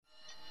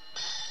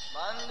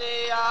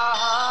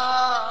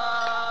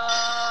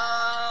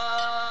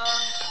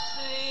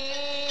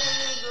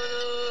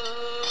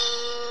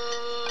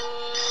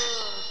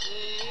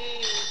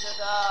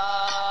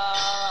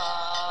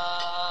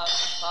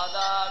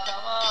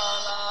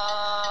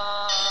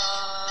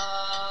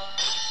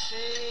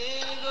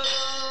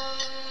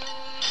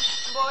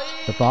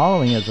The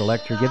following is a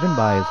lecture given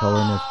by His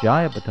Holiness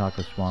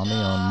Jayapataka Swami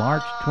on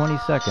March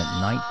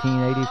 22nd,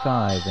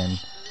 1985 in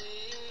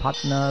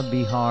Patna,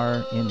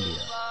 Bihar, India.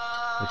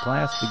 The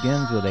class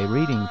begins with a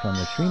reading from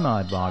the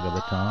Srimad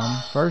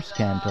Bhagavatam, first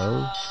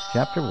canto,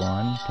 chapter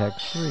 1,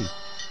 text 3.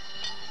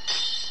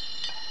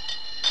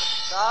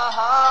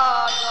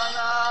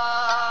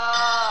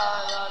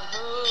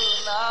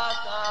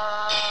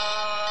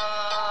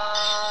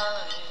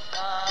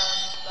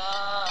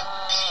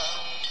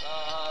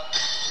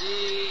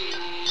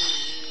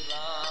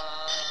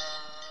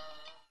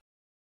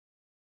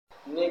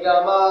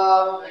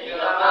 Nigama,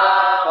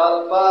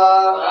 Kalpa,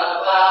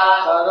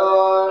 Taro,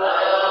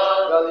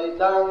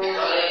 Galitam,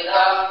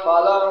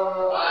 Phalam,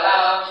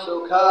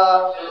 Sukha,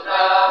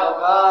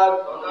 Mukad,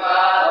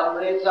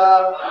 Amrita,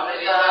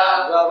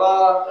 Rava,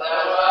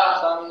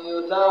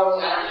 Samyutam,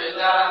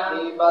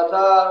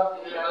 Nibata,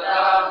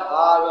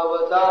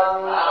 Bhagavatam,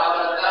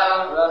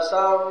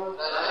 Rasam,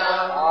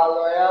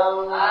 Alayam,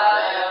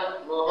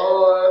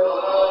 Muhur,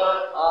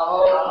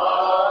 Aho,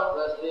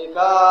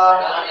 Rasika,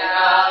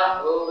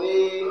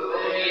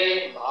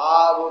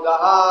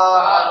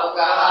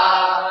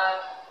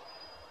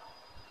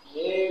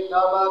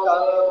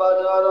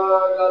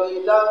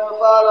 Galitam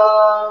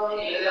phalam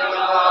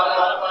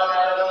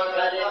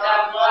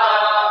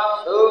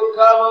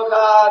Sukha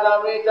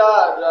mukhadamrita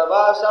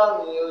drava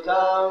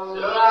samyutam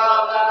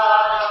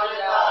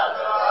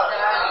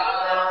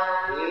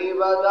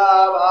Ivata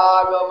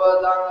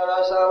bhagavatam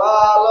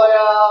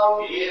rasavalayam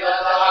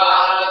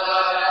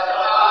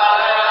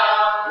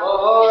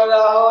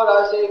Mohora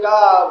rasika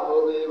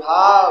bhuvi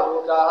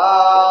bhavukaha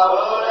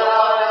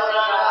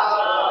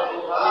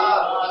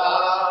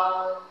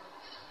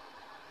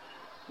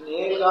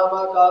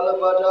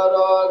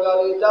Kalpataro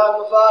galitam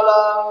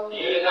phalam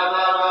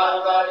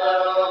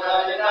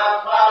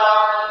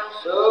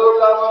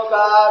Sukha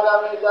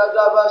mukhadamrita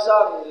drava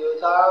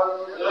samyutam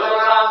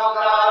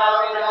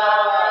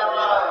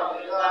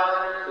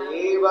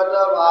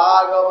Ivata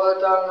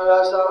bhagavatam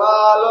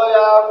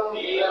rasavalayam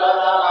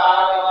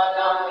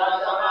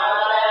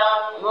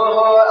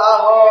Muho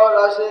aho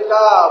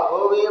rasika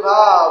bhuvi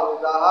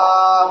bhavukaha.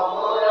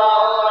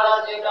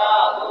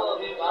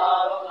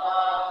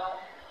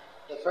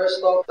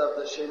 First sloka of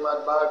the Srimad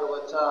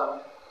Bhagavatam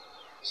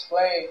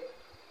explain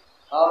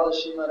how the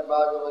Srimad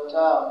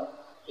Bhagavatam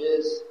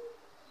is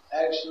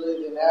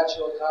actually the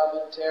natural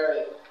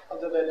commentary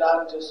of the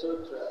Vedanta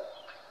Sutra.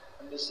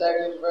 And the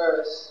second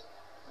verse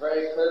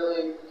very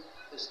clearly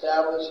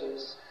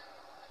establishes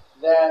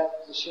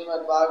that the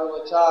Srimad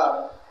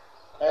Bhagavatam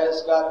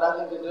has got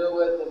nothing to do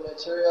with the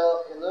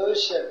material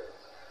illusion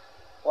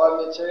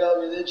or material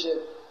religion,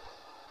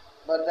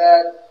 but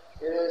that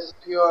it is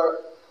pure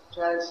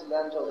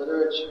transcendental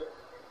literature.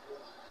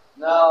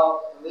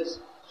 Now, in this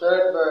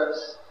third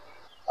verse,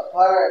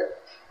 apart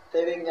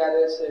stating that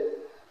it's a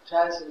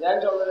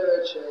transcendental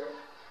literature,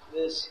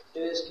 it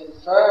is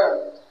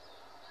confirmed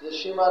the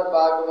Srimad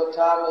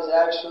Bhagavatam is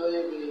actually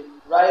the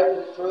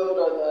ripened fruit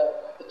or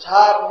the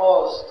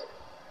topmost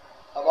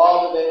of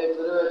all the Vedic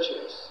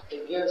literatures.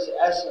 It gives the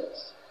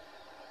essence.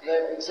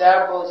 The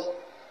examples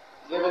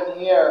given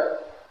here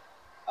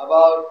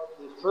about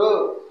the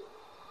fruit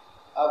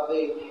of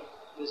the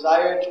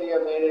desired tree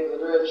of Vedic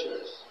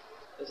literatures.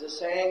 There's a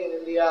saying in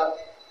India,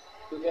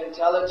 you can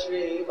tell a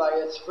tree by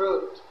its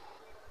fruit.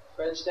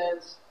 For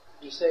instance,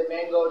 you say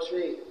mango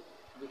tree,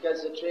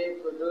 because the tree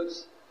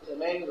produces the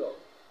mango.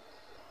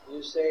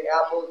 You say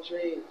apple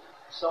tree,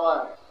 so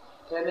on.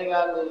 Depending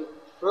on the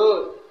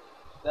fruit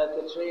that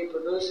the tree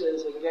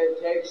produces,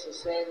 it takes the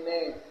same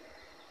name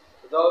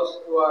for those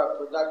who are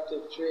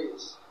productive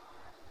trees.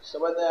 So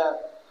when the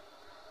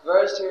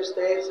verse here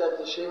states that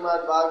the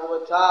Srimad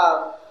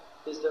Bhagavatam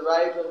is the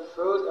ripened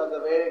fruit of the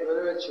Vedic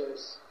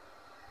literatures,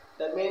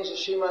 that means the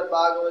Srimad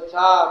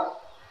Bhagavatam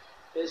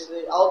is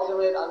the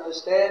ultimate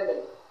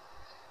understanding,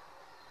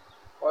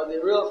 or the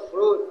real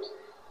fruit,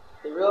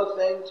 the real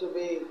thing to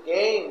be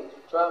gained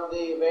from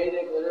the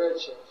Vedic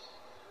literatures.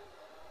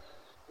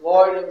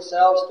 Lord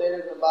himself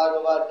stated in the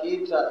Bhagavad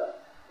Gita,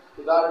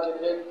 that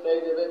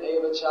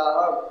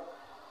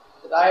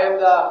I am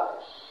the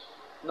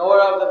knower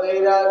of the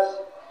Vedas,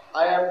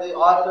 I am the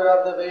author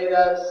of the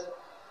Vedas.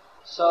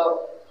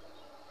 So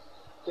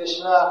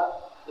Krishna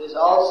is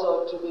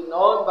also to be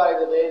known by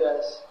the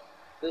Vedas.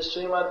 This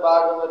Srimad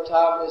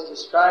Bhagavatam is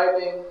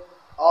describing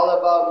all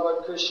about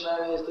Lord Krishna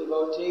and his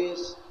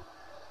devotees.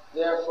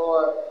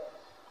 Therefore,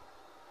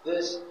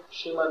 this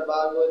Srimad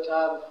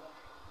Bhagavatam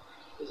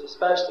is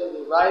especially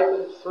the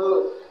ripened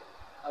fruit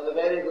of the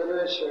Vedic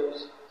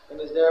literatures and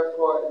is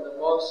therefore in the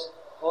most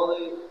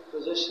holy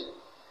position.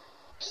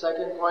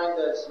 Second point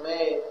that's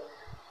made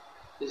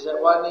is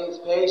that one needs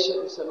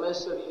patient,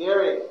 submissive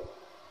hearing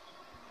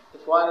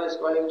if one is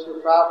going to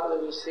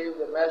properly receive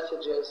the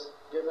messages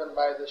given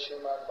by the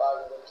Srimad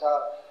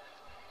Bhagavatam.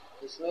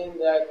 This means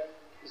that,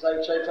 it's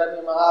like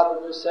Chaitanya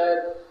Mahaprabhu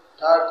said,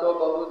 Tarko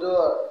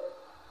Bahudur,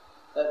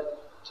 that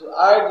to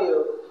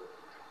argue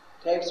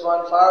takes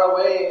one far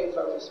away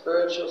from the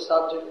spiritual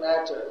subject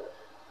matter.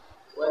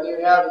 When you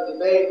have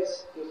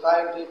debates, you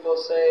find people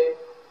say,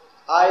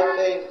 I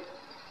think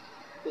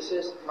this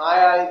is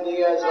my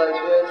idea is like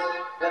this,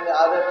 then the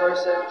other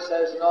person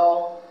says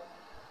no,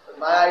 but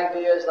my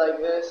idea is like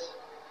this,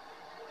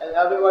 and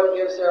everyone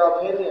gives their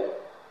opinion.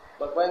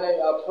 But when they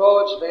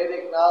approach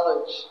Vedic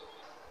knowledge,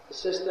 the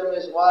system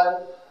is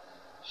one,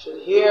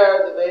 should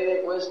hear the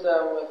Vedic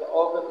wisdom with an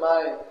open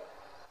mind,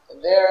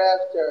 and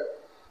thereafter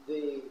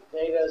the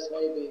Vedas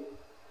may be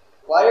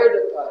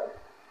inquired upon,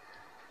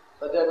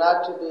 but they're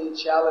not to be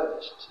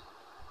challenged,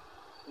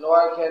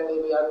 nor can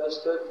they be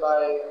understood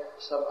by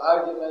some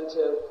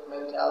argumentative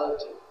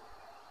mentality,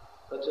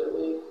 but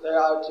they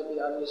are to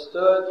be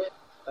understood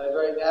by a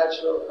very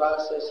natural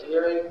process,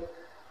 hearing,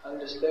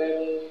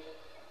 understanding,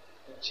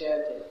 and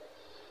chanting.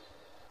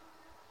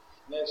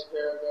 Next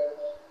paragraph.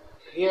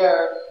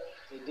 Here,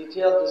 a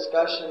detailed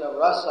discussion of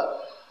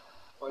rasa,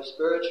 or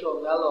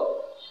spiritual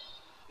mellow.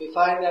 We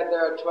find that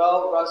there are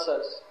 12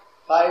 rasas,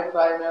 5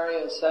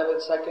 primary and 7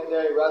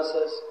 secondary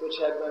rasas, which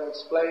have been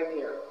explained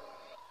here.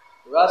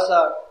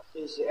 Rasa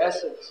is the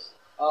essence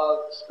of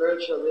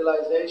spiritual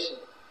realization.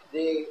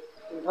 The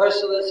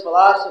impersonalist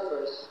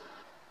philosophers,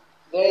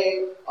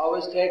 they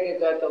always take it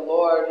that the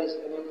Lord is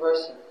an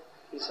impersonal.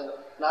 He's a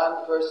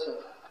non-person.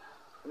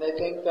 And they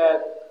think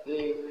that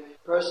the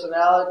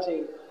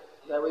personality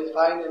that we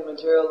find in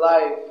material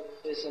life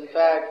is in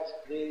fact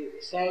the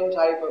same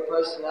type of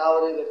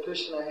personality that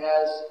Krishna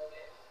has,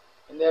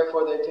 and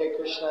therefore they take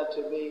Krishna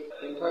to be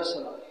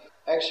impersonal.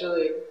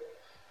 Actually,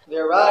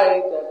 they're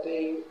right that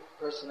the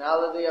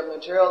personality of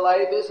material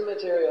life is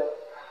material,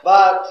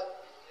 but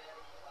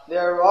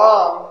they're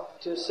wrong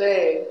to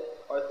say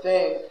or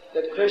think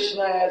that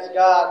Krishna has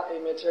got a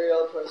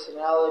material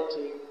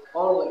personality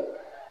only.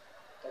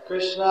 That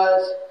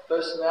Krishna's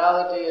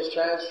personality is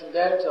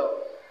transcendental,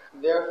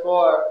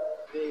 therefore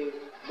the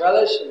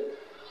relishing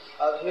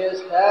of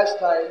his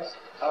pastimes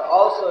are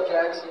also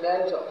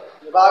transcendental.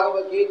 The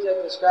Bhagavad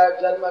Gita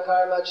describes Janma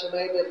Karma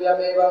Chame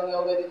Devyamevam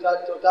Yogedi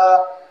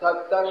Tattva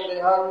Tattam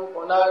Deham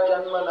Puna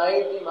Janma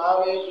Naiti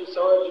Mameti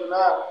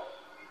Sorjuna.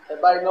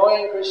 That by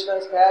knowing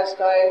Krishna's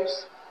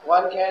pastimes,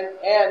 one can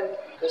end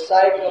the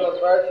cycle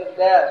of birth and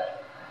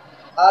death.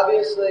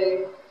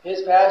 Obviously,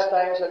 his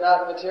pastimes are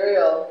not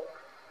material,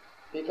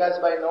 because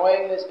by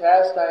knowing his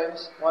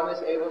pastimes, one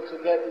is able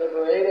to get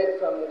liberated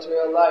from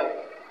material life.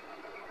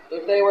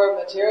 If they were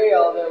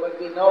material, there would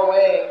be no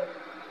way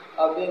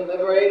of being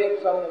liberated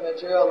from the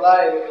material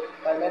life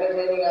by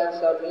meditating on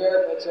some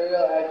mere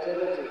material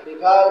activity,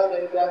 because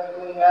they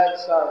definitely had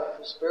some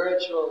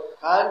spiritual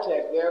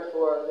contact,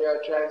 therefore they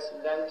are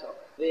transcendental.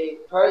 The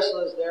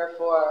person is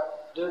therefore,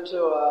 due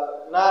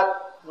to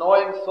not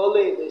knowing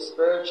fully the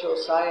spiritual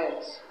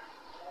science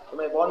from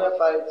a bona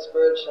fide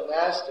spiritual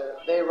master,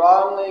 they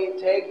wrongly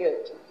take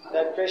it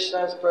that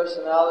Krishna's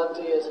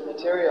personality is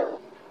material.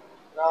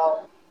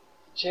 Now,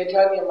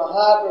 Chaitanya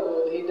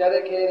Mahaprabhu, he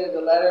dedicated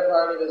the latter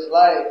part of his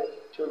life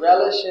to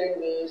relishing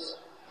these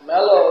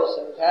mellows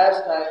and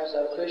pastimes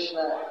of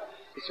Krishna.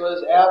 This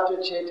was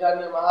after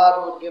Chaitanya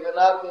Mahaprabhu had given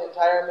up the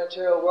entire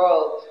material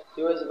world.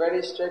 He was a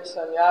very strict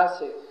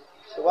sannyasi.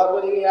 So what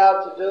would he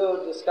have to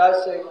do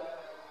discussing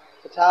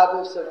the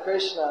topics of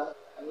Krishna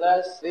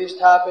unless these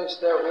topics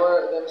that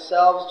were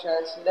themselves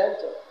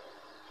transcendental?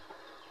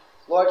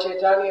 Lord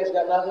Chaitanya has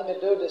got nothing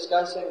to do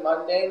discussing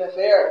mundane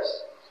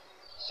affairs.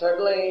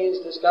 Certainly he's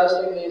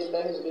discussing these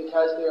things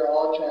because they are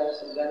all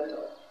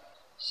transcendental.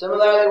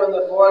 Similarly, when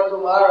the 4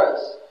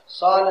 Kumaras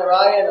saw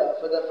Narayana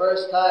for the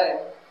first time,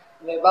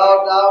 and they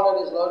bowed down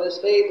at his lotus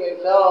feet,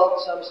 they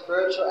felt some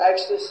spiritual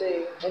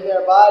ecstasy in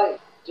their body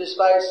just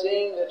by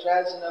seeing the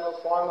transcendental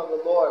form of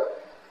the Lord,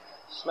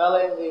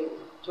 smelling the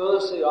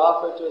tulsi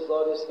offered to his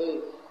lotus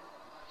feet.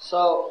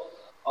 So,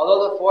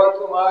 although the 4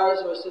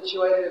 Kumaras were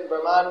situated in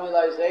Brahman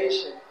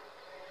realization,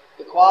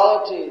 the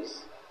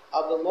qualities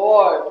of the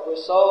Lord were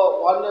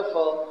so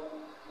wonderful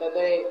that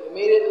they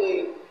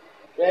immediately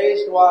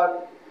raised one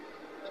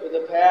to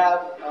the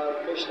path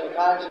of Krishna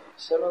consciousness.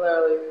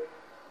 Similarly,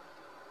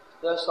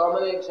 there are so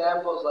many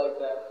examples like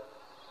that.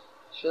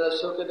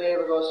 Srila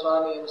Sukadeva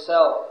Goswami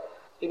himself,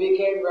 he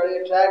became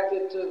very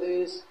attracted to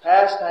these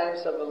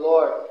pastimes of the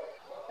Lord.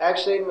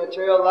 Actually, in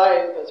material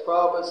life, as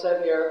Prabhupada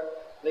said here,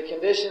 the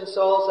conditioned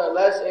souls are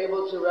less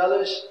able to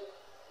relish,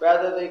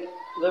 rather the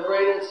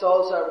liberated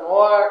souls are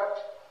more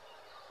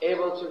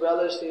able to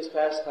relish these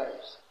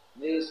pastimes,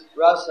 these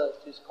rasas,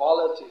 these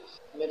qualities.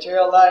 In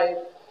material life,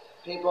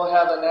 people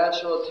have a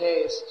natural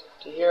taste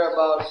to hear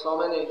about so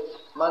many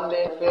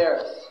mundane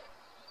affairs,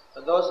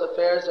 but those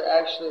affairs are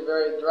actually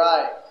very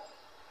dry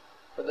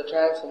for the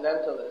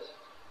transcendentalists.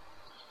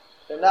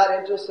 They're not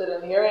interested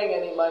in hearing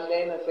any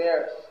mundane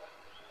affairs.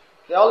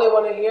 They only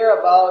want to hear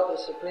about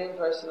the Supreme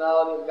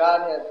Personality of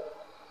Godhead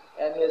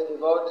and His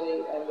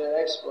devotee and their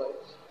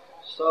exploits.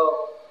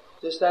 So,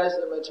 Just as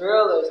the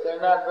materialists,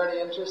 they're not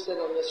very interested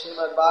in the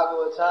Srimad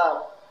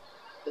Bhagavatam.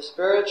 The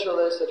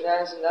spiritualists, the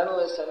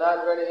transcendentalists are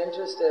not very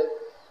interested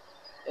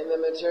in the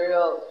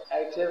material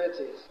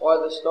activities or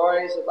the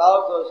stories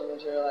about those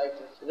material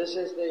activities. So this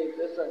is the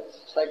difference.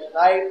 It's like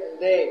night and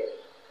day.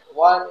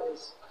 One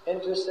is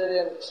interested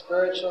in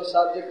spiritual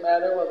subject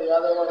matter while the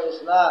other one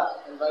is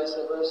not, and vice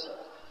versa.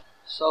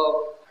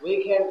 So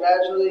we can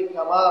gradually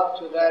come up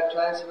to that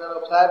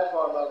transcendental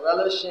platform of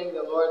relishing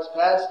the Lord's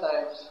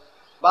pastimes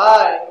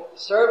by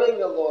serving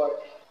the Lord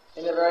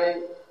in a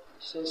very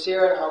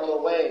sincere and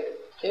humble way.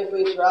 If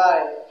we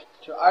try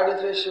to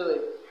artificially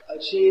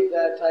achieve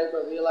that type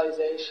of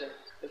realization,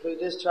 if we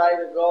just try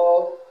to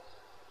go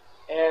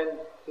and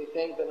we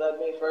think that let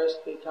me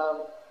first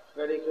become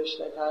very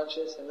Krishna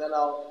conscious and then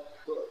I'll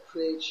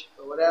preach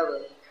or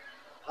whatever.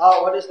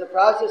 What is the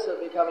process of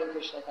becoming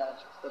Krishna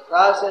conscious? The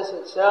process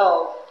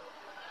itself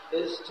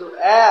is to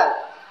act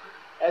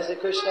as a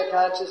Krishna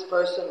conscious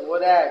person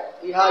would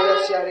act.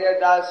 Ihayasya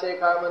haryadase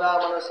karmana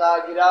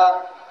manasa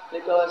gira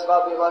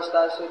nikalasva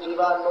vivastasu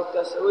jivan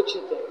muktasa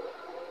uchite.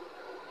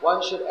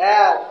 One should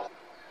act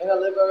in a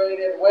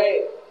liberated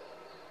way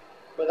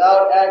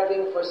without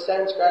acting for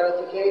sense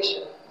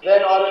gratification.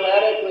 Then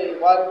automatically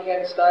one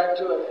can start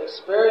to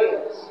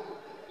experience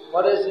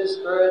what is this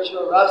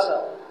spiritual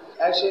rasa.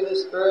 Actually, the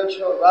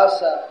spiritual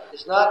rasa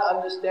is not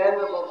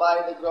understandable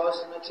by the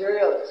gross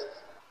materialists.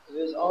 It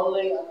is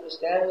only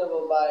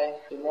understandable by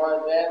the more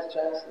advanced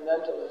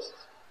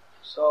transcendentalists.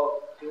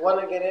 So, if you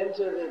want to get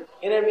into the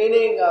inner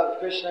meaning of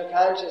Krishna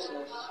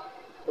consciousness,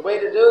 the way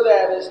to do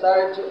that is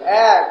start to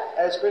act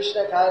as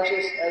Krishna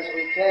conscious as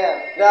we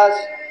can. Thus,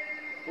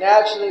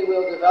 naturally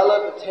we'll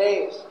develop a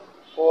taste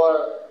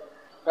for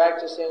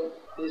practicing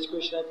these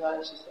Krishna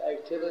conscious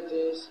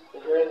activities,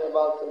 the hearing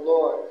about the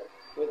Lord.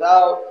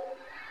 Without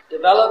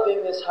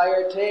developing this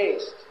higher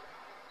taste,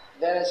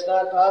 then it's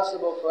not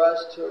possible for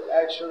us to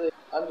actually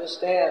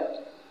understand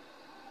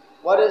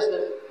what is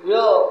the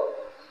real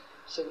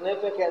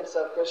significance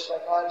of Krishna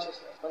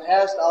consciousness. One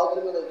has to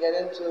ultimately get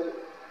into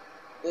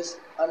this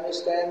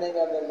understanding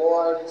of the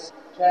Lord's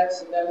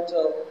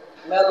transcendental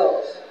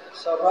mellows.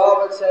 So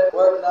Prabhupada said,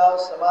 work now,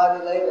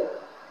 samadhi later.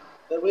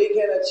 That we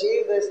can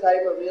achieve this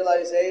type of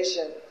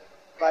realization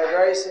by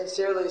very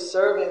sincerely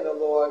serving the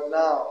Lord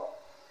now,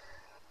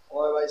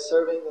 or by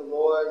serving the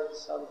Lord,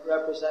 some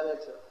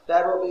representative.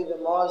 That will be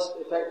the most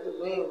effective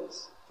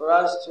means for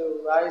us to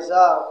rise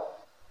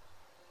up.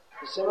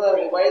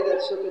 Similarly, the way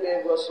that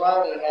Sukadeva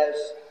Goswami has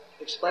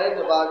explained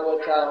the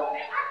Bhagavatam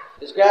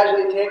is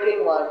gradually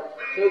taking one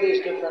through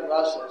these different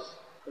rasas,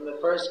 from the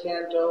first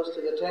cantos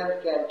to the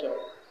 10th canto.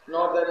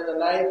 Note that in the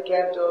 9th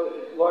canto,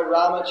 Lord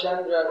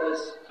Ramachandra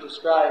is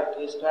described,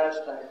 his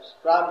pastimes.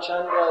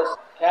 Ramachandra's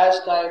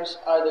pastimes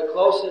are the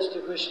closest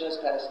to Krishna's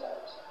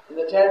pastimes. In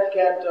the 10th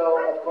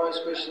canto, of course,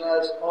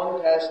 Krishna's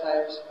own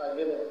pastimes are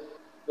given,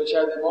 which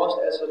are the most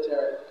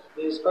esoteric.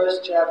 These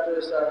first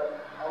chapters are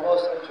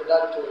almost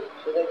introductory,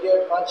 so they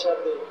give much of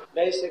the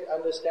basic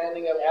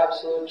understanding of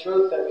absolute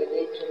truth that we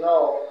need to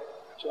know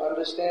to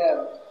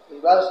understand the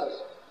rasas.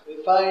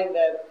 We find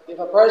that if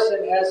a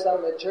person has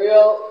some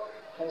material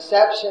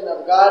conception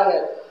of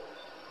Godhead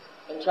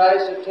and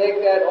tries to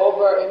take that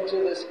over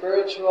into the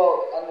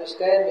spiritual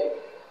understanding,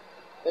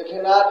 they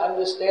cannot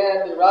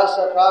understand the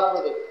rasa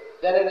properly.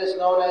 Then it is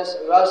known as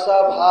rasa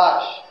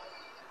bhash,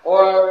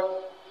 or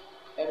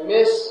a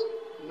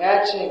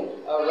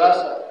mismatching of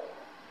rasa.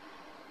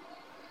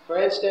 For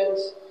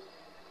instance,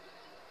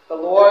 the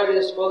Lord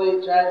is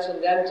fully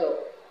transcendental,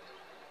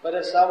 but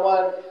if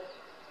someone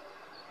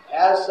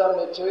has some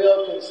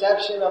material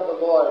conception of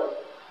the Lord,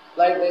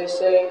 like they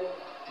say,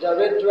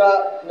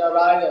 Daridra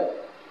Narayan,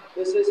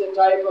 this is a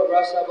type of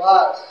rasa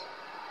bhas.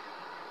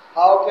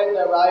 How can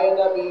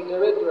Narayana be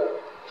Daridra?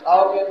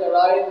 How can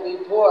Narayan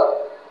be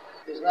poor?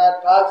 It is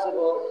not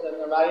possible that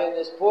Narayan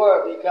is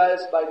poor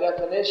because by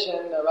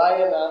definition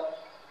Narayana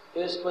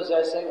is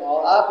possessing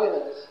all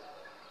opulence.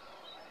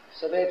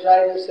 So they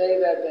try to say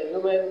that the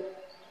human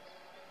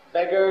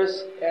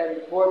beggars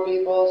and poor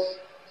peoples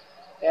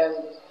and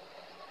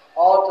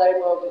all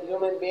type of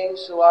human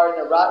beings who are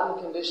in a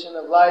rotten condition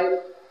of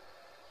life,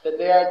 that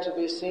they are to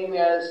be seen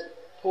as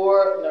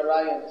poor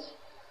Narayans.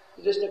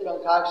 It's just a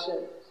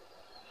concoction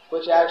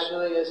which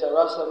actually is a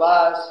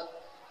rasavas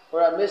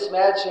or a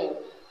mismatching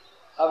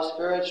of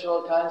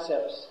spiritual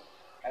concepts.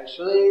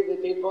 Actually,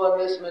 the people in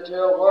this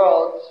material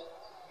world,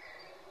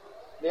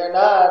 they are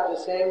not the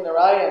same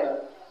Narayana,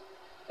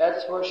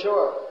 that's for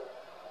sure.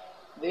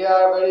 They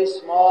are very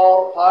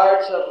small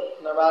parts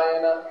of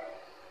Narayana.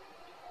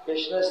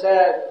 Krishna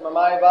said,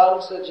 Mamai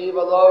Vamsa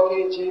Jiva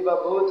Loki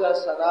Jiva Bhuta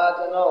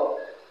Sanatano,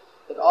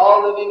 that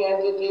all living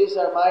entities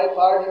are my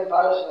part and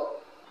parcel.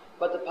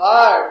 But the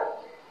part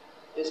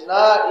is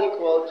not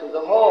equal to the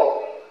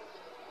whole.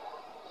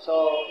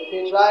 So if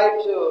you try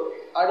to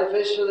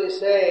artificially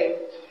say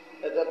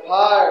that the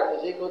part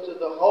is equal to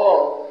the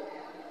whole,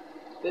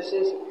 this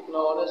is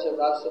known as a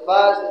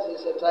rasabhas.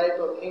 This is a type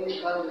of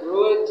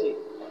incongruity,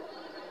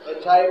 a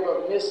type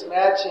of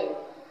mismatching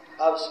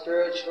of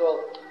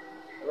spiritual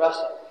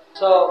rasa.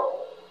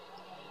 So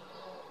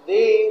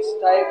these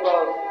type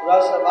of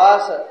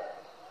rasavasa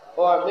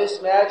or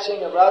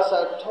mismatching of rasa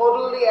are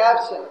totally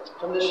absent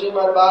from the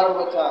Srimad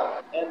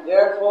Bhagavatam. And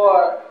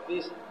therefore,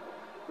 these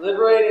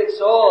liberated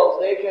souls,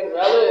 they can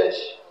relish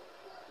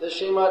the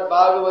Srimad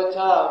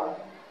Bhagavatam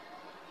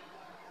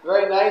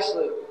very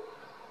nicely.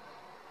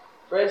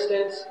 For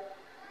instance,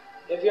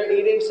 if you're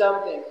eating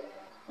something,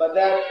 but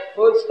that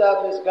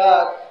foodstuff has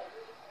got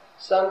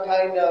some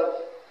kind of,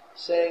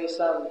 say,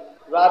 some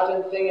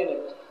rotten thing in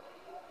it,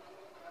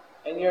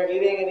 and you're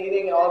eating and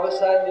eating, and all of a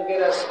sudden you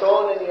get a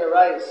stone in your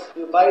rice.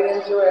 You bite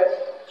into it,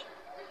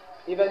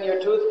 even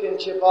your tooth can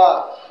chip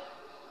off.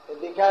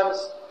 It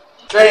becomes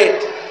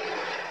straight.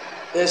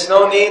 There's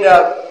no need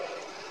of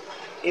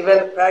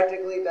even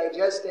practically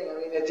digesting. I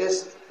mean, it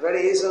just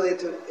very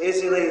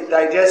easily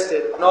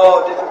digested.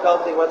 No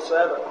difficulty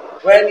whatsoever.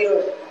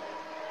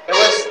 It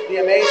was the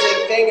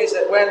amazing thing is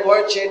that when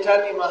Lord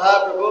Chaitanya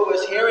Mahaprabhu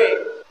was hearing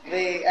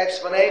the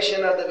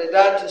explanation of the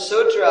Vedanta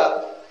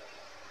Sutra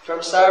from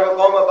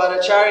Sarvabhauma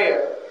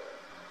Bhattacharya,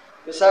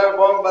 the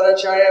Sarvabhauma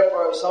Bhattacharya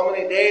for so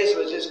many days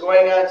was just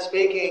going on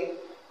speaking.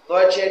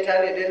 Lord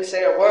Chaitanya didn't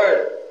say a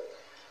word.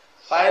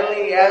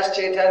 Finally, he asked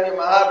Chaitanya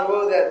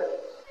Mahaprabhu that,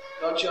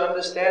 don't you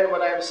understand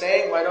what I'm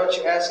saying? Why don't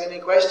you ask any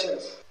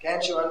questions?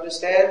 Can't you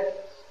understand?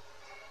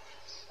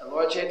 And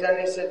Lord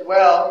Chaitanya said,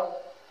 well,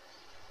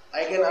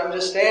 I can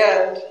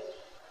understand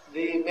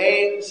the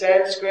main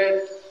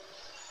Sanskrit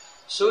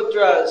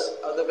sutras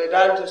of the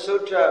Vedanta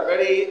Sutra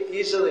very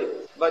easily.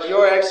 But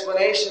your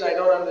explanation I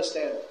don't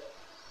understand.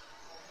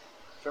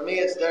 For me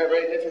it's very,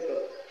 very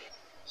difficult.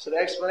 So the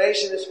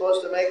explanation is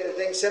supposed to make the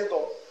thing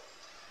simple.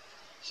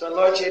 So when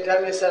Lord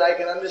Chaitanya said, I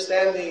can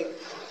understand the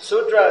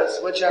sutras,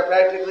 which are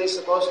practically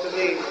supposed to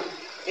be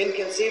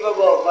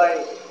inconceivable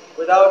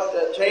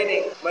without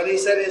training, but he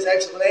said his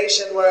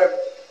explanation were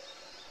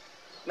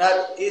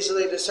not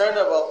easily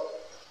discernible.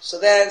 So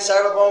then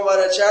Sarvabhauma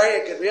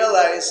Bhattacharya could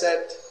realize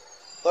that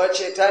Lord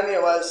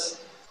Chaitanya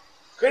was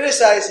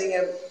criticizing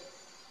him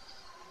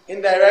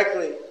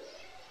indirectly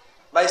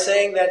by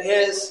saying that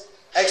his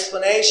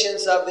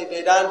explanations of the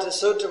Vedanta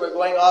Sutra were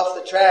going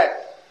off the track.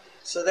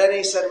 So then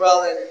he said,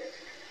 well then,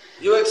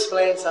 you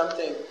explain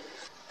something.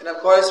 And of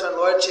course when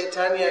Lord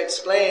Chaitanya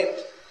explained,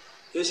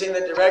 using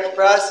the direct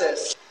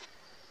process,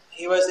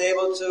 he was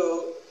able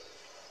to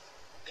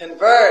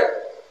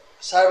convert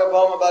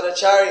Sarvabhauma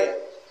Bhattacharya.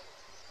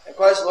 Of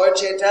course Lord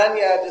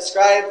Chaitanya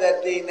described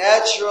that the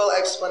natural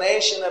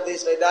explanation of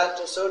these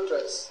Vedanta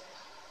Sutras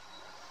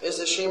is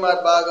the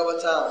Srimad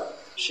Bhagavatam.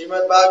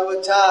 Srimad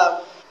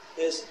Bhagavatam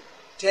is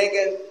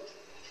taken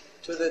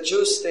to the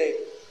juice state.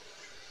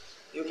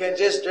 You can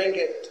just drink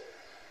it.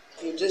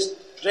 You just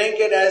drink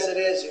it as it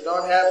is. You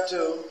don't have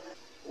to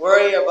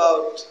worry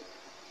about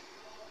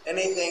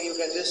anything. You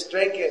can just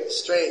drink it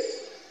straight.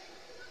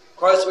 Of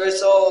course, we're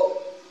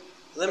so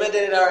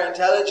limited in our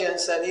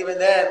intelligence that even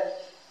then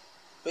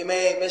we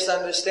may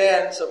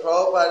misunderstand. So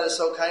Prabhupada has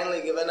so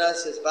kindly given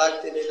us his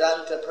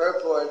Bhaktivedanta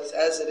purports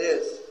as it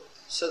is,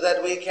 so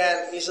that we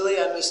can easily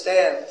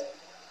understand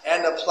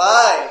and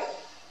apply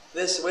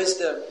this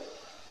wisdom.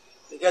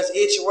 Because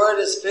each word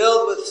is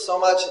filled with so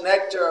much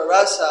nectar or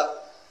rasa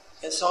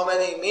and so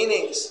many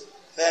meanings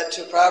that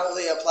to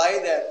properly apply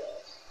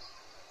that,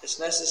 it's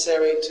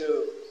necessary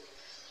to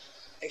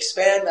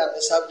expand on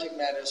the subject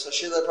matter. So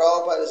Srila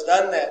Prabhupada has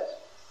done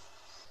that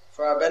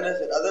for our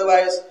benefit.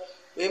 Otherwise,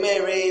 we may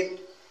read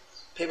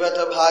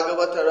Pibata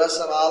Bhagavata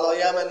Rasam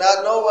Aloyam and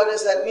not know what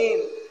does that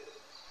mean.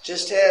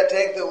 Just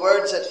take the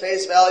words at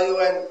face value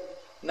and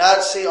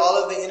not see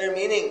all of the inner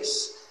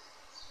meanings.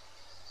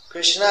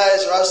 Krishna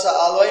is Rasa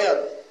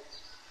Aloyam.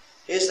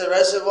 He is the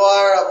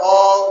reservoir of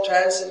all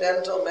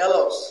transcendental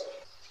mellows.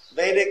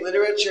 Vedic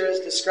literature has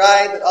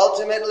described that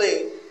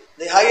ultimately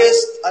the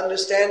highest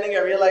understanding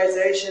or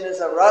realization is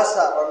a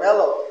rasa or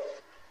mellow.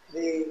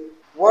 The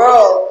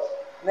world,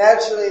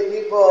 naturally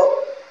people,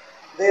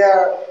 they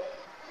are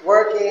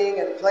working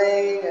and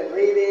playing and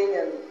reading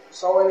and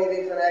so many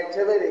different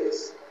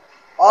activities,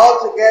 all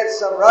to get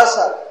some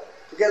rasa,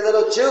 to get a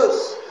little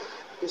juice.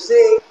 You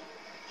see,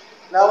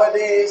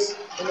 nowadays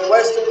in the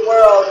Western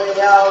world they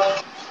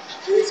have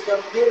these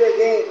computer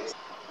games,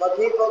 but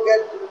people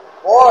get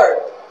bored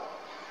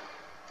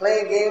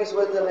playing games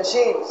with the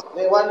machines.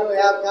 They want to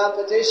have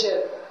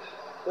competition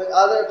with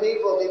other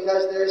people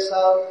because there's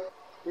some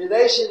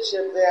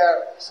relationship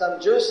there, some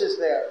juices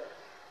there.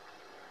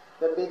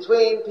 But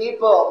between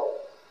people,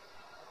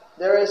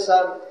 there is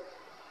some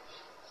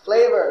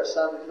flavor,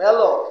 some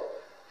mellow.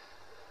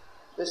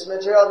 This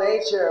material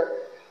nature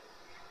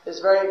is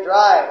very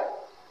dry.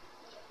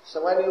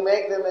 So when you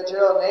make the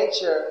material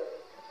nature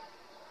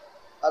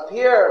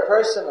appear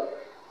personal,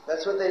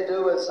 that's what they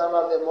do with some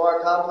of the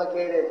more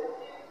complicated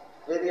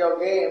video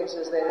games,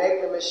 is they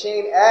make the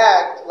machine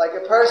act like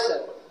a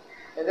person,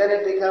 and then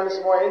it becomes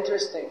more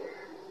interesting.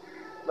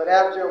 But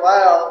after a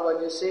while,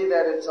 when you see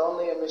that it's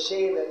only a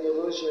machine, then you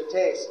lose your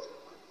taste.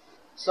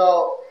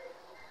 So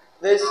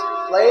this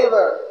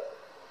flavor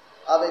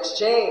of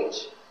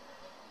exchange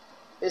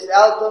is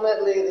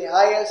ultimately the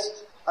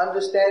highest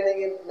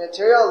understanding in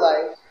material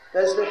life.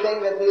 That's the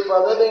thing that people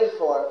are living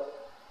for.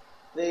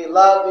 the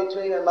love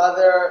between a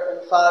mother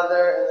and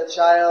father and the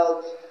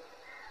child,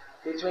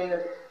 between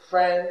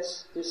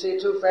friends. You see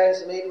two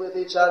friends meet with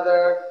each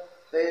other,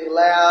 they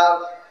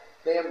laugh,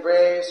 they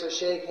embrace or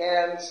shake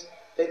hands,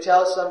 they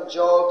tell some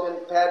joke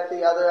and pat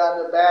the other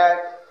on the back.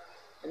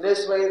 In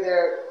this way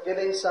they're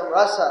getting some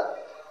rasa,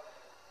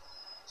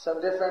 some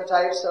different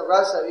types of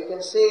rasa. You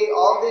can see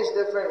all these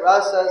different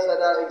rasas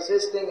that are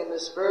existing in the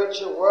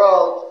spiritual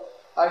world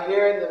are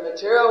here in the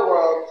material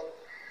world,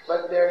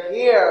 but they're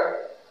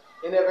here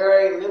in a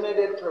very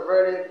limited,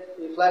 perverted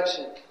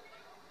reflection.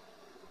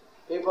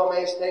 People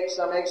may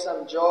make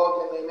some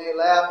joke and they may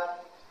laugh,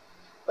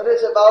 but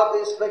it's about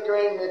these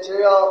flickering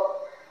material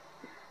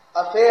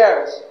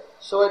affairs.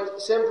 So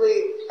it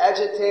simply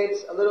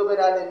agitates a little bit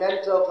on the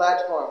mental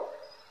platform.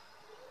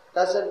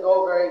 Doesn't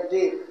go very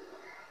deep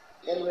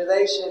in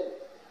relation,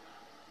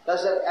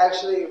 doesn't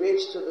actually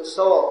reach to the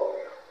soul.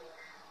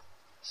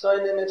 So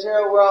in the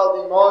material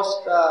world, the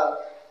most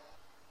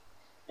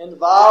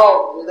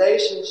involved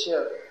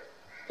relationship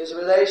is a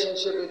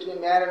relationship between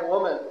man and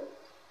woman.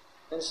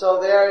 And so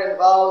there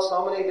involves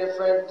so many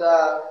different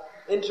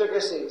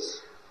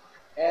intricacies.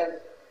 And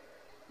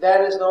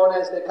that is known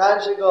as the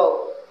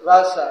conjugal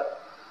rasa.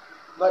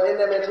 But in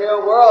the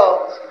material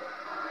world,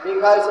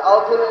 because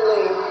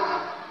ultimately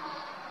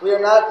we are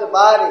not the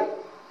body,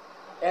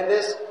 and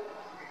this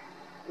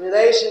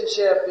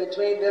relationship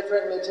between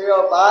different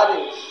material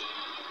bodies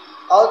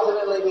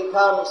ultimately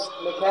becomes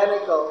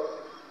mechanical,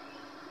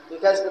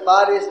 because the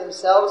bodies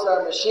themselves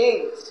are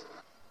machines.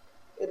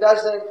 It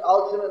doesn't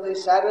ultimately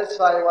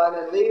satisfy one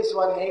and leaves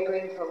one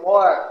hankering for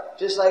more.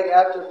 Just like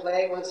after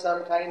playing with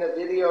some kind of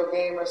video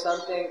game or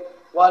something,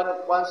 one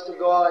wants to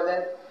go and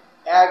then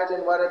act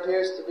in what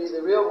appears to be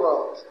the real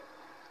world.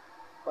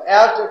 But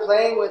after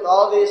playing with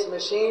all these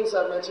machines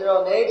of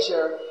material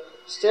nature,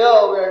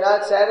 still we're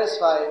not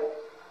satisfied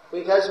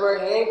because we're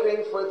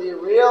hankering for the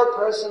real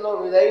personal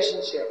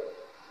relationship.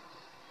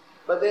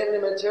 But then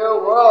in the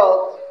material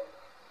world,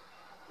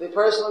 the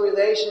personal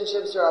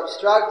relationships are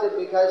obstructed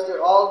because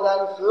they're all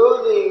done through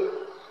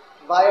the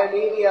via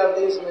media of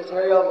these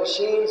material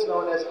machines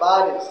known as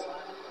bodies.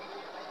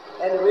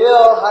 And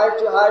real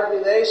heart-to-heart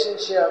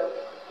relationship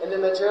in the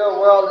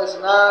material world is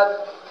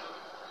not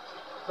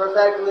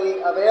perfectly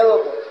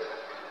available.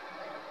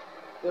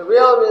 The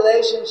real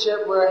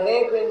relationship we're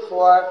hankering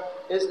for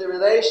is the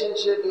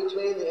relationship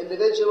between the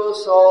individual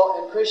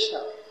soul and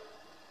Krishna.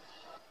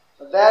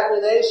 But that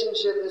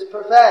relationship is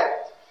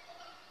perfect.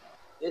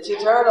 It's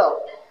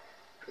eternal.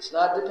 It's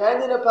not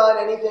dependent upon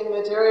anything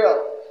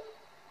material.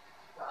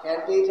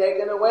 Can't be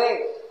taken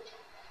away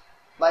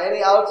by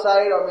any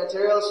outside or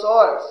material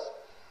source.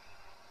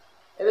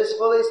 It is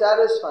fully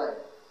satisfying.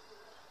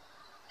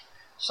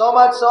 So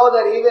much so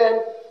that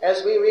even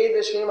as we read the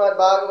Srimad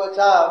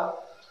Bhagavatam,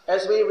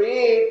 as we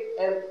read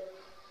and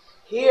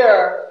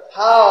hear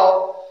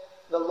how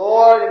the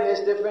Lord and His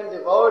different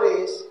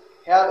devotees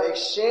have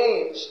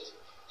exchanged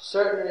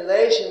certain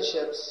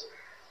relationships,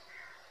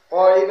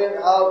 or even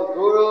how the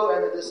Guru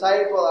and the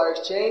disciple are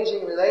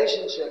exchanging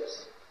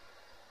relationships,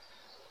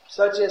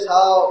 such as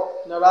how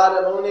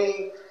Narada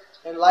Muni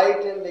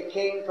enlightened the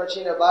king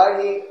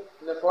Prachinabarhi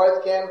in the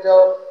 4th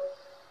canto.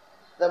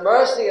 The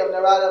mercy of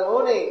Narada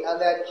Muni on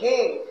that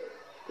king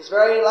is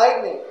very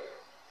enlightening.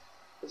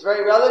 It's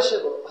very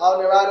relishable how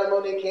Narada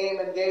Muni came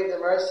and gave the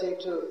mercy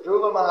to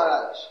Dhruva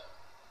Maharaj.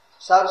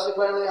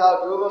 Subsequently,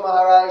 how Dhruva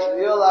Maharaj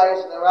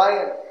realized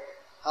Narayan,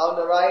 how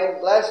Narayan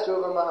blessed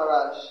Dhruva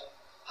Maharaj.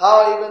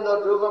 How even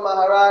though Dhruva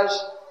Maharaj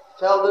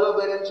fell a little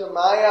bit into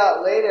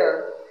Maya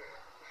later,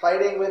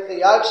 fighting with the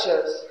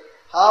Yakshas,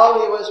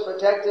 how he was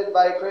protected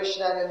by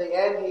Krishna, and in the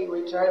end he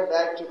returned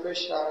back to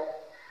Krishna.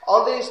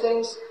 All these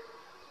things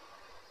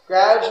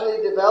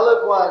gradually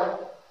develop one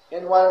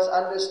in one's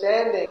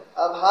understanding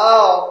of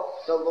how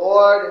the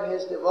Lord and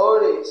His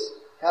devotees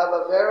have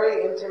a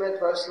very intimate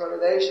personal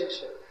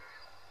relationship.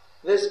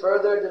 This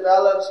further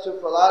develops to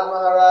Prahlad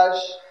Maharaj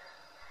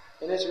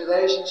in his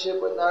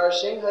relationship with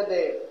Narasingha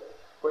Dev,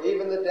 where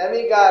even the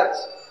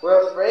demigods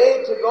were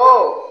afraid to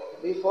go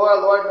before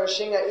Lord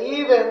Nrsimha.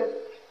 Even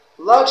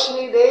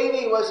Lakshmi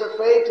Devi was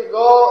afraid to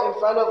go in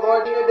front of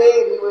Lord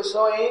Nrsimha. He was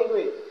so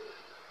angry.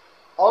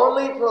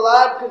 Only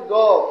Prahlad could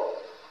go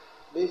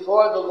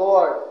before the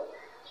Lord.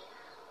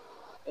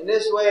 In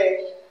this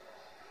way,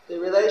 the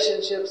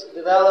relationships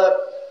develop.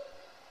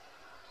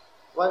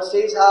 One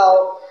sees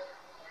how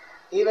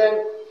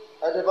even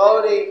a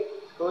devotee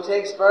who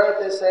takes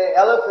birth as, say,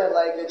 elephant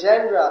like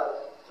Gajendra,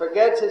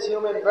 forgets his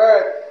human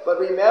birth, but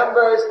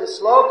remembers the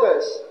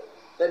slokas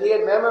that he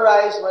had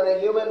memorized when a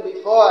human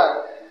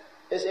before,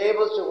 is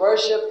able to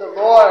worship the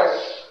Lord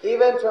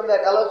even from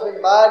that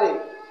elephant body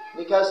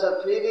because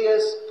of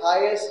previous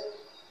pious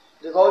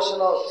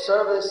devotional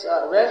service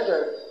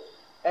rendered,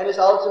 and is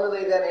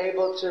ultimately then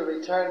able to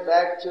return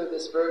back to the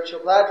spiritual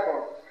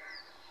platform.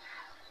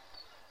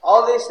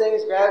 All these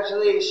things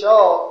gradually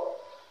show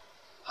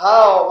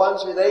how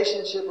one's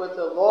relationship with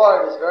the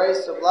Lord is very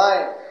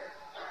sublime.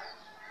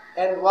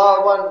 And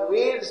while one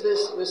reads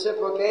these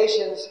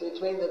reciprocations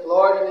between the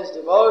Lord and His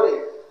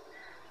devotee,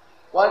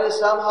 one is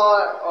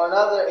somehow or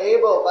another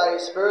able by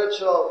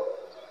spiritual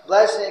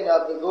blessing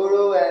of the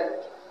Guru and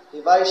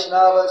the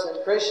Vaishnavas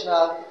and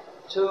Krishna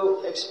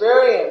to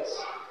experience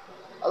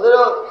a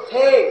little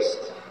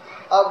taste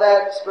of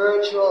that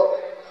spiritual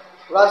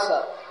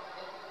rasa.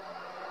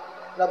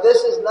 Now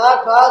this is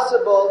not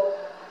possible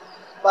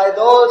by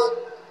those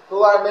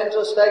who are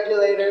mental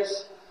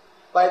speculators,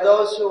 by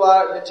those who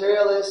are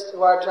materialists,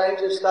 who are trying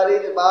to study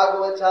the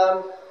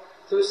Bhagavatam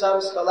through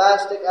some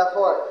scholastic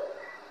effort.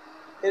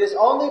 It is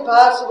only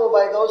possible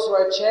by those who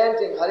are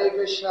chanting Hare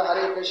Krishna,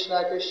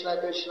 Krishna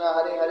Krishna,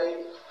 Hare Hare,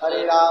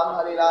 Hare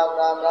Ram,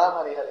 Ram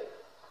Ram, Hare Hare.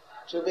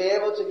 To be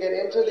able to get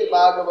into the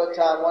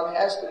Bhagavatam, one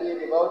has to be a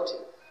devotee.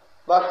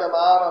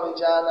 Bhaktamam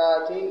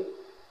Avijanati.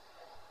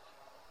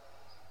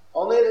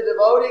 Only the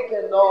devotee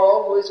can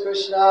know who is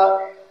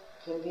Krishna,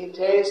 can he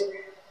taste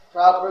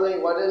properly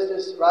what is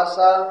this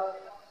rasa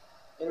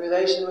in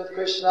relation with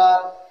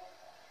Krishna.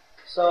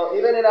 So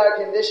even in our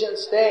conditioned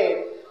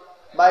state,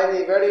 by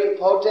the very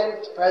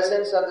potent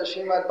presence of the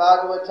Srimad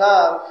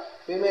Bhagavatam,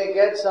 we may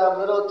get some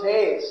little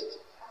taste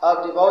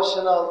of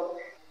devotional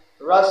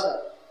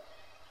rasa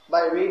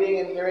by reading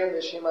and hearing the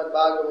Srimad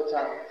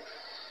Bhagavatam.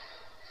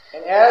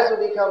 And as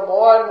we become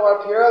more and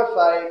more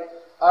purified,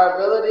 our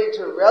ability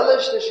to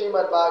relish the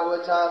Srimad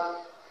Bhagavatam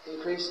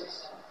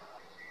increases.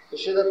 The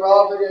Srila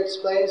Prabhupada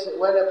explains that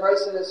when a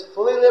person is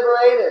fully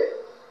liberated,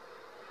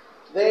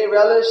 they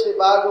relish the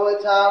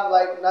Bhagavatam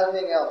like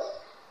nothing else.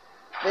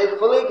 They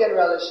fully can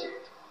relish it.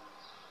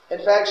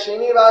 In fact,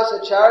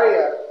 Srinivasa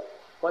Acharya,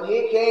 when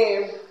he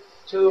came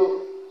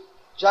to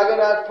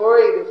Jagannath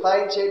Puri to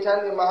find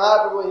Chaitanya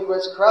Mahaprabhu, he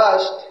was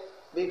crushed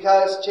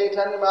because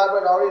Chaitanya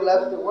Mahaprabhu had already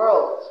left the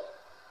world.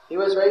 He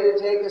was ready to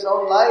take his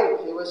own life.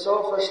 He was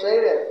so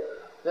frustrated.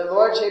 Then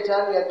Lord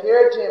Chaitanya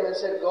appeared to him and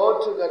said,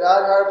 "Go to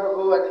Gadadhar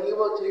Prabhu and he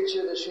will teach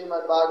you the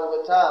Srimad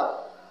Bhagavatam."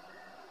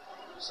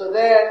 So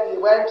then he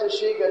went to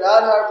Sri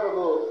Gadadhar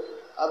Prabhu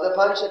of the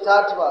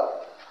Panchatattva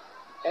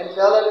and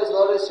fell at his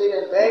lotus feet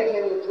and begged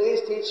him, "You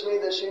please teach me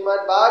the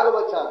Srimad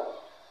Bhagavatam."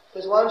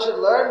 Because one should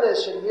learn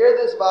this, should hear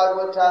this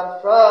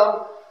Bhagavatam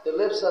from the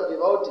lips of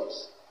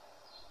devotees.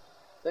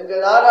 Then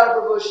Gadadhar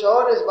Prabhu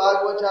showed his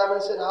Bhagavatam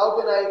and said, "How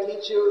can I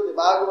teach you the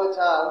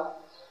Bhagavatam?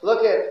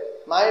 Look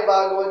at, my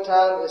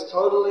Bhagavatam is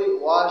totally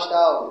washed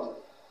out.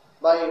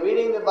 By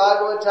reading the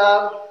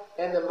Bhagavatam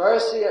and the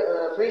mercy,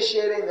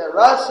 appreciating the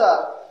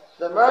rasa,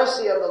 the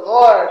mercy of the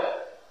Lord,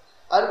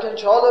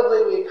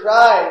 uncontrollably we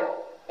cried,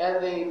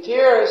 and the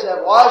tears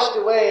have washed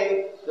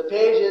away the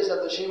pages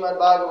of the Srimad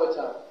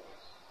Bhagavatam."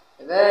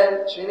 And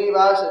then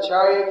Srinivasa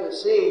Acharya could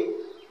see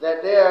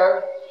that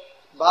their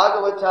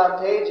Bhagavatam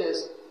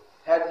pages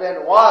had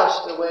been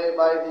washed away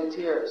by the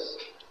tears.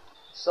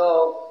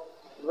 So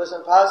it was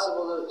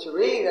impossible to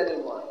read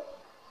anymore.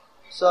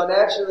 So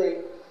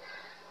naturally,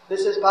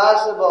 this is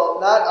possible,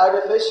 not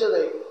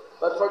artificially,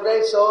 but for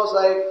great souls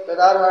like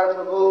Gadadhar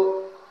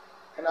Prabhu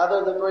and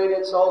other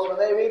liberated souls, when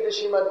they read the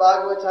Srimad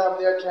Bhagavatam,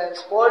 they are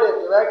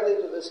transported directly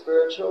to the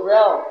spiritual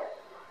realm.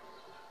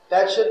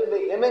 That shouldn't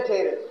be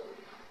imitated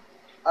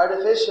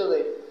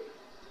artificially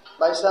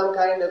by some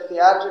kind of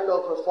theatrical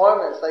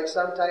performance, like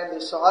sometimes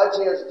the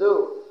Sahajias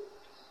do.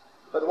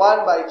 But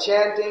one, by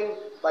chanting,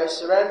 by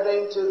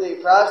surrendering to the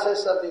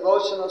process of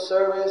devotional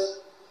service,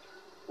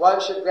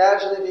 one should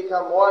gradually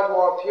become more and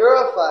more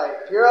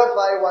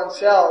purify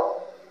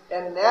oneself,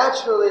 and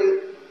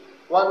naturally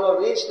one will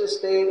reach the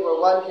state where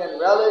one can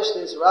relish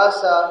this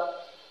rasa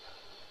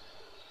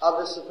of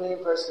the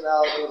Supreme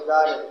Personality of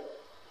Godhead.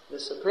 The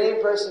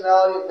Supreme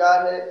Personality of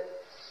Godhead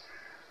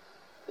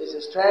is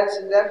this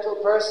transcendental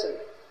person,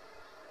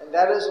 and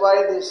that is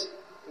why this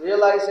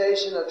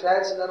realization of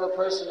transcendental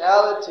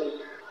personality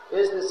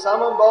is the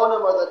summum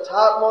bonum, or the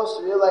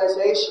topmost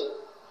realization.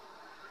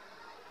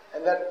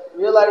 And that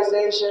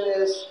realization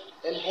is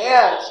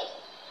enhanced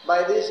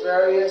by these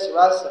various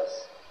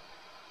rasas.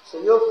 So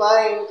you'll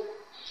find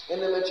in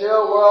the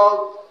material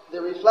world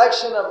the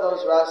reflection of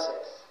those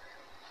rasas.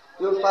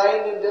 You'll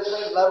find in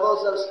different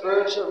levels of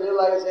spiritual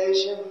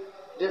realization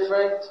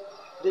different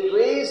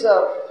degrees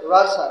of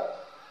rasa.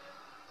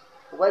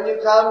 When you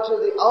come to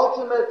the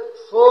ultimate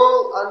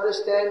full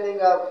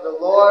understanding of the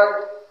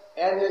Lord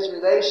and His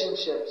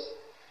relationships,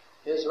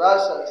 His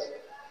rasas,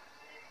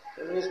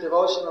 in His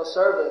devotional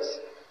service,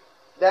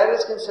 that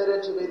is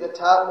considered to be the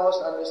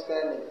topmost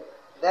understanding.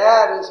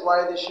 That is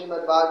why the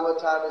Srimad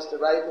Bhagavatam is the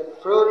ripened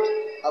fruit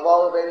of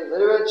all the Vedic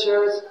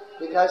literatures,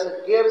 because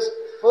it gives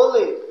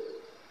fully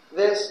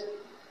this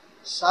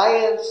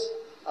science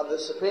of the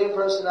Supreme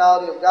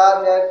Personality of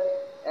Godhead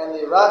and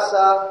the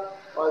rasa,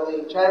 or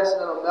the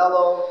transcendental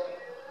mellow,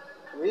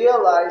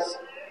 realized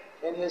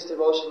in His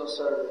devotional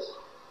service.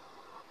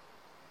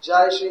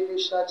 Jai Shri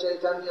Krishna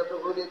Chaitanya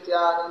Prabhu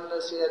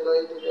Nityananda Sri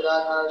Advaita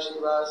Gadadhar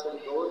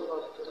Srivasadi Gaur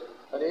Bhakta.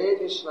 Hare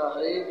Krishna,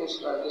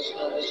 Krishna Krishna,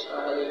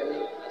 Hare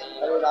Hare,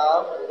 Hare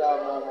Ram,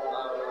 Ram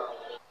Ram.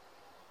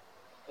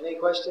 Any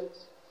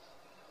questions?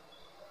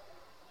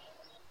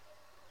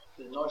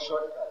 There's no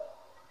shortcut.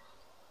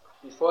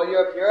 Before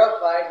you're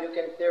purified, you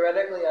can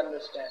theoretically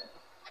understand.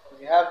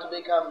 You have to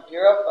become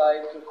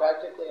purified to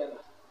practically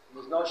understand.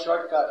 There's no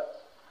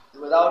shortcut.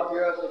 Without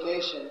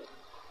purification,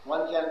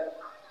 one can,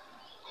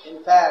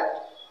 in fact,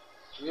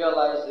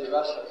 realize the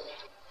rasa.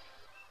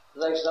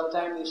 Like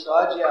sometimes the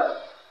sadhya,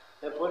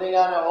 they're putting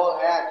on a whole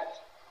act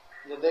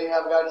that they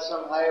have got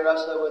some high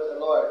rasa with the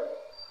Lord.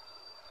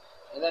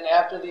 And then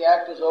after the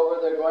act is over,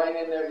 they're going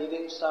and they're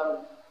eating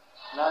some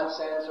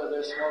nonsense, or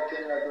they're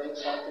smoking or doing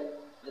something.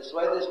 That's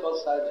why they're called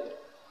sadhya.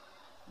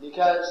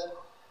 Because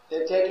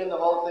they've taken the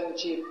whole thing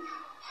cheap.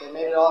 They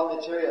made it all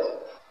material.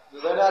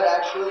 They're not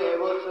actually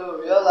able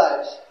to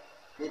realize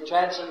the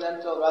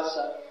transcendental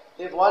rasa.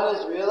 If one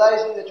is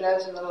realizing the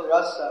transcendental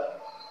rasa,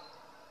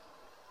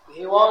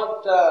 he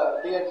won't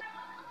be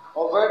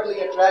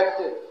overtly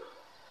attracted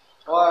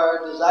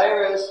or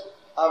desirous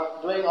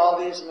of doing all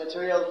these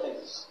material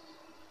things.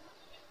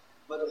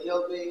 But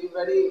he'll be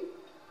very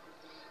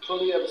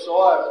fully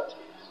absorbed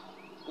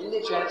in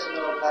the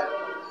transcendental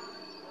platform.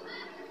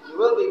 He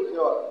will be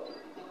pure.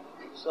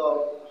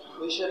 So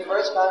we should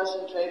first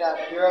concentrate on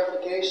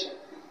purification.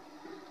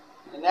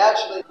 And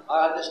naturally,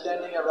 our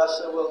understanding of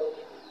rasa will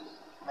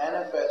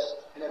manifest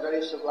in a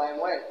very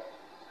sublime way.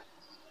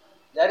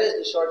 That is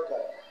the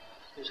shortcut,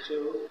 is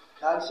to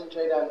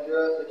concentrate on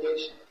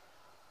purification.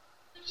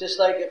 Just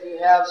like if you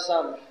have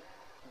some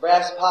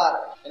brass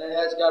pot and it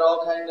has got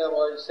all kind of,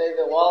 or say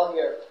the wall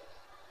here,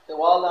 the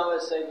wall now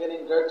is say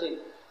getting dirty.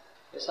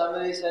 If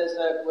somebody says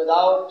that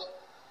without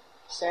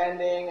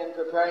sanding and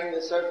preparing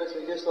the surface,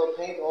 we just will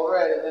paint over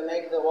it and then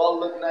make the wall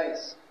look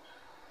nice.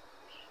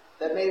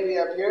 That maybe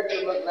appear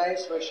to look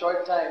nice for a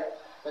short time,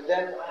 but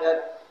then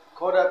that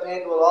coat of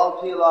paint will all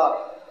peel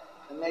off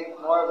and make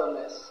more of a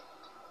mess.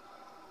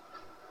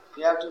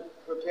 You have to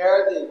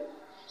prepare the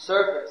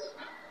surface.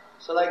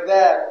 So like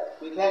that,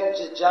 we can't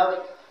just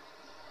jump.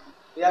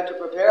 We have to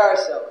prepare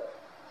ourselves.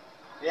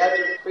 We have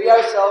to free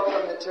ourselves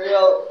from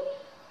material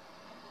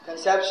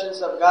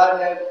conceptions of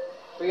Godhead,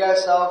 free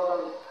ourselves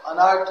from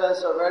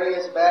anarthas or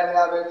various bad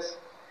habits,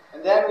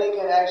 and then we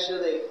can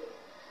actually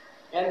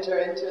enter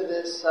into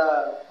this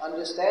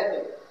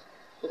understanding.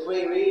 If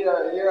we read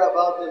or hear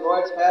about the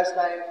Lord's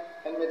pastime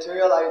and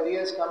material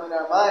ideas come in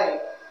our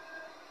mind,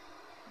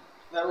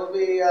 that will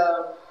be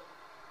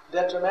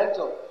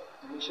detrimental.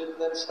 And we should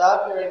then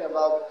stop hearing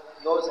about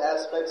those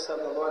aspects of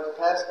the Lord's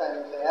pastime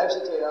if they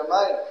agitate our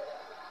mind.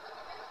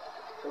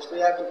 First we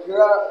have to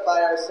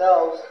purify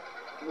ourselves,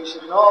 and we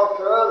should know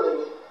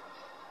thoroughly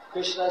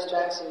Krishna's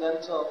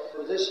transcendental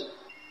position.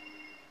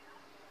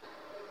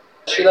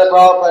 Srila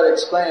Prabhupada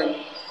explained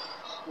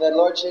that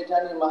Lord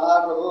Chaitanya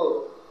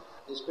Mahaprabhu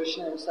is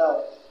Krishna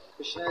himself.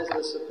 Krishna is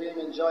the supreme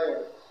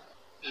enjoyer.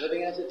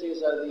 Living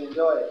entities are the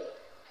enjoyed.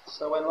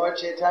 So when Lord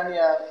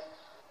Chaitanya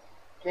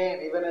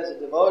came, even as a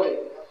devotee,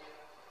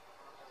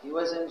 he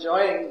was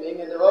enjoying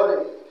being a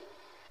devotee.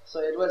 So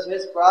it was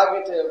his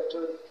prerogative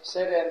to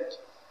sit and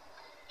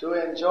to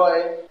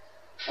enjoy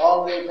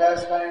all the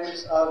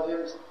pastimes of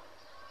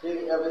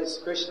his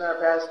Krishna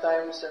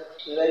pastimes and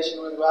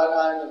relation with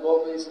Radha and the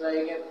gopis and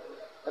everything.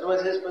 That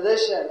was his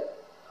position,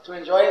 to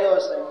enjoy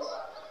those things,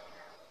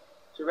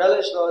 to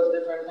relish those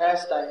different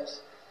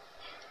pastimes.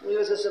 He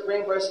was the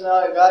Supreme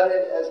Personality of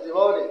Godhead as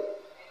devotee.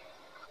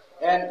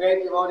 And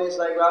great devotees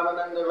like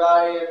Ramananda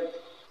Rai and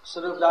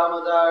Sarup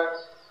Damodar,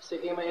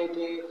 Sikhi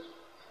Mahiti,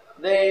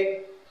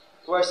 they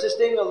were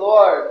assisting the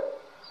Lord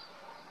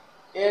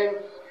in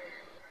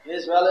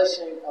his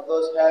relishing of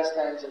those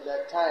pastimes at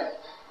that time.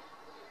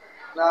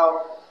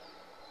 Now,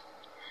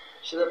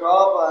 Srila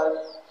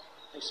Prabhupada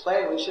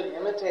explained we should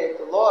imitate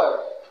the Lord.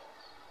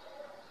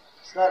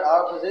 It's not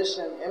our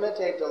position to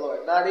imitate the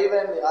Lord. Not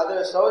even the other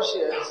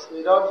associates.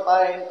 We don't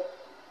find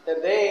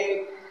that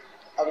they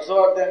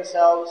absorb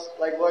themselves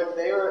like Lord.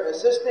 They were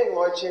assisting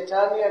Lord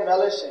Chaitanya and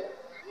relishing.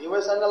 He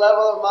was on the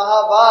level of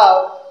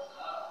Mahabhav,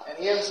 and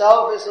he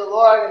himself is the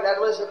Lord, and that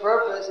was the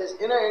purpose. His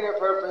inner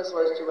purpose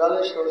was to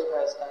relish those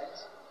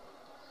pastimes.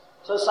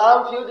 So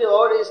some few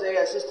devotees, they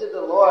assisted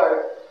the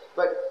Lord,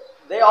 but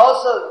they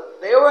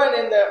weren't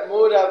in the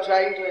mood of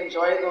trying to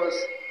enjoy those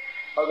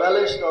or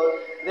relish those.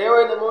 They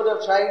were in the mood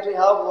of trying to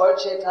help Lord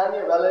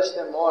Chaitanya relish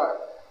them more.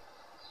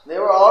 They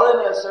were all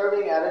in a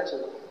serving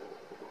attitude.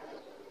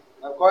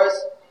 Of course,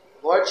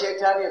 Lord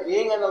Chaitanya,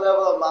 being on the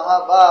level of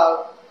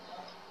Mahabhav,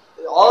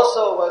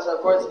 also was,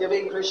 of course,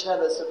 giving Krishna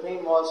the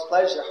supreme most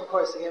pleasure. Of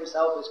course, he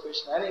himself is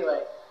Krishna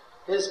anyway.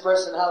 His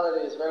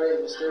personality is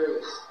very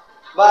mysterious.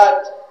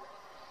 But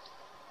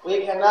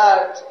we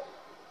cannot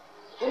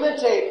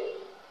imitate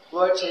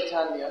Lord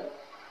Chaitanya.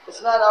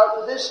 It's not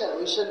our position.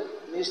 We shouldn't,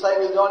 just like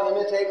we don't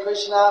imitate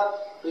Krishna,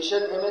 we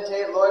shouldn't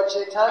imitate Lord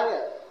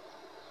Chaitanya.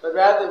 But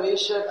rather we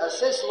should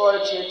assist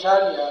Lord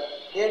Chaitanya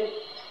in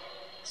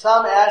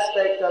some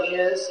aspect of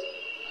his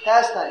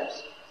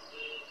pastimes.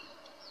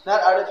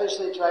 Not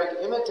artificially try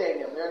to imitate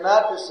him. We are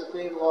not the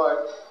Supreme Lord.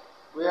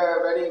 We are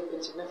very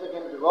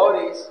insignificant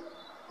devotees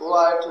who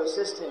are to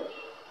assist him.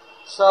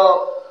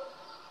 So,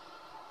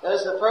 that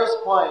is the first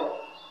point,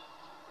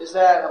 is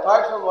that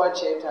apart from Lord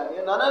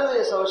Chaitanya, none of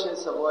the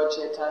associates of Lord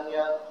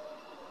Chaitanya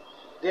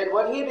did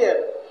what he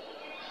did.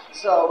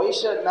 So we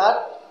should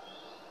not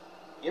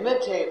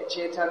imitate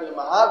Chaitanya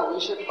Mahaprabhu.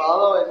 We should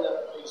follow in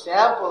the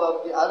example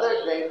of the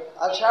other great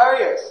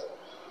acharyas.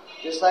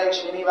 Just like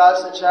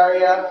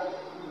Srinivasacharya,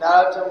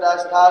 Narottam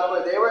Das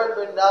Thakur, they were in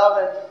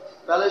Vrindavan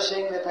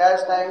relishing the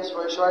pastimes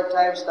for a short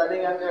time,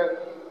 studying under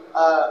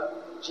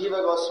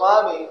Jiva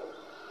Goswami,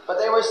 but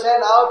they were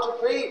sent out to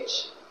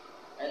preach.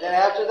 And then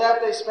after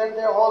that they spent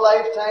their whole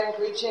lifetime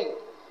preaching.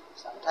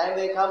 Sometimes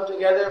they come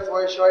together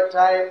for a short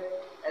time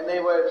and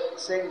they would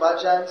sing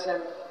bhajans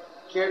and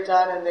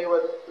kirtan, and they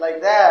would,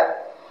 like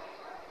that,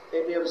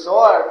 they'd be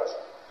absorbed.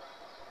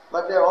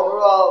 But their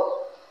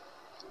overall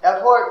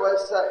effort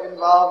was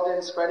involved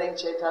in spreading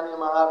Chaitanya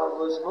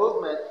Mahaprabhu's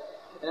movement.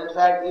 And in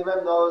fact,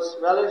 even those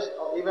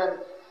even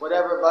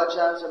whatever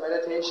bhajans or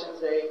meditations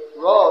they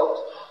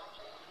wrote,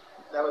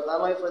 that was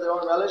not only for their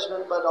own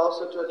relishment, but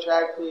also to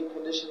attract the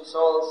conditioned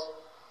souls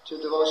to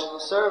devotional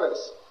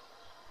service.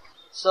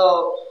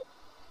 So,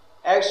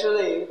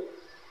 actually,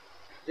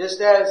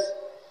 just as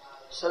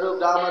Sarup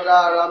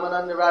Damodar,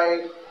 Ramananda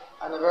Rai,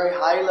 on a very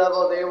high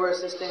level, they were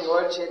assisting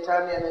Lord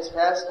Chaitanya in his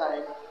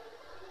pastime,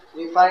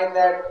 we find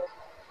that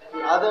the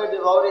other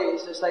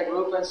devotees, just like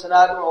Rupa and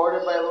Sanatana, were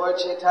ordered by Lord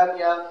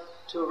Chaitanya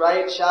to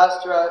write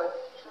Shastra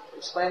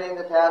explaining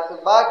the path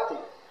of bhakti.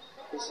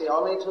 You see,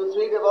 only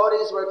 2-3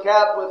 devotees were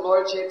kept with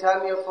Lord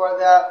Chaitanya for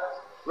the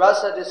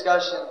rasa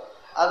discussion.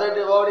 Other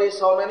devotees,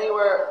 so many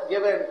were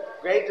given,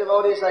 great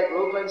devotees like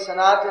Rupa and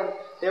Sanatana,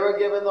 they were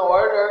given the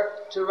order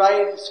to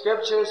write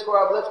scriptures for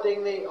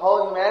uplifting the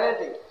whole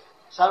humanity.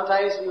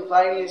 Sometimes you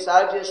find these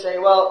sadhus say,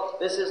 well,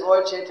 this is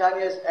Lord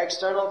Chaitanya's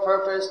external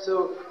purpose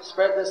to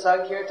spread the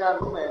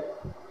Sankirtan movement.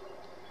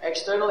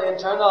 External,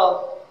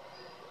 internal,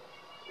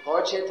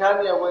 Lord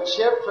Chaitanya would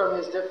shift from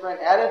his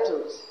different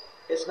attitudes.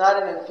 It's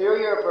not an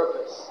inferior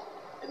purpose.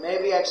 It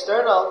may be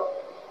external,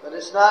 but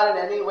it's not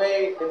in any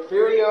way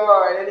inferior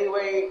or in any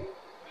way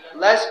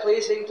less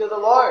pleasing to the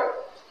Lord.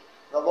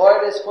 The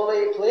Lord is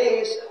fully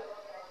pleased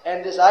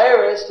and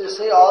desirous to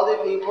see all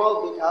the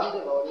people become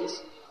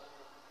devotees.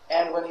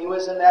 And when he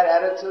was in that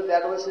attitude,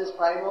 that was his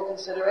primal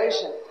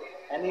consideration.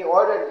 And he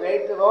ordered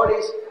great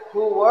devotees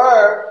who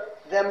were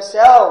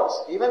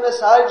themselves, even the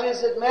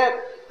sadhus admit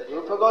that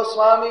Rupa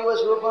Goswami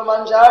was Rupa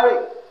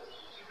Manjari.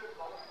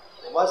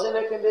 He wasn't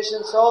a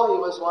conditioned soul, he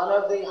was one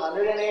of the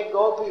 108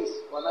 gopis,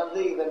 one of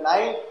the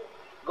 9th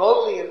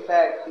gopi in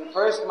fact. The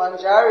first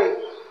Manjari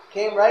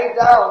came right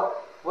down,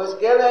 was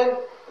given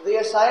the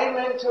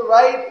assignment to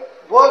write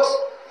books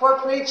for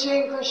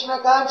preaching Krishna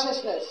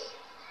consciousness.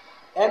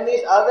 And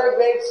these other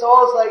great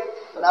souls like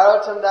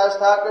Narottam Das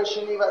Thakur,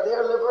 Srinivas, they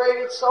are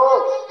liberated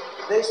souls.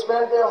 They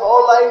spent their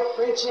whole life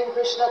preaching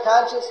Krishna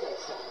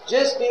consciousness.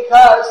 Just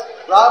because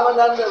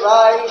Ramananda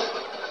Rai,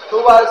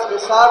 who was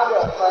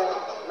Visakha, if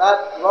I'm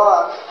not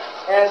wrong,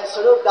 and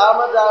Sarup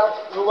Damodar,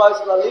 who was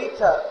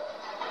Lalita,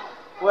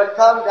 who had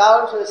come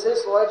down to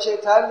assist Lord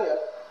Chaitanya,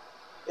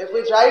 if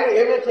we try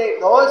to imitate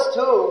those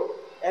two,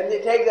 and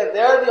they take that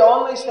they're the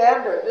only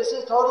standard, this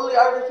is totally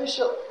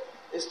artificial.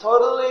 It's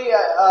totally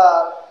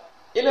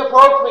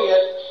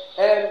inappropriate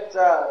and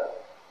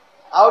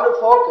out of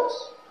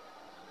focus.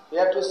 We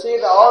have to see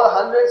that all the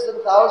hundreds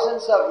and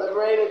thousands of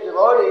liberated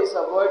devotees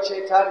of Lord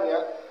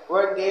Chaitanya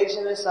were engaged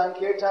in the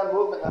Sankirtan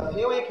movement. A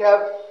few he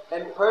kept,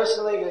 and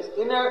personally his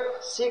inner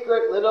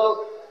secret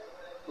little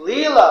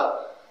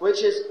Leela,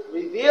 which is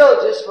revealed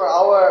just for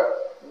our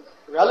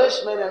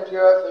relishment and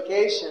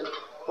purification,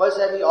 was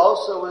that he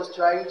also was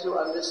trying to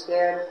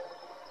understand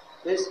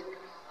this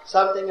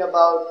something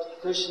about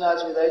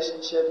Krishna's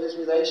relationship, his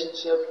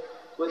relationship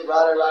with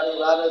Radharani,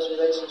 Radha's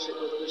relationship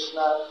with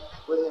Krishna,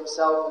 with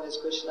himself in his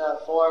Krishna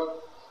form.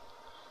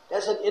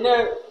 That's an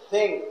inner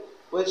thing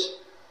which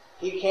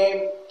he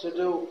came to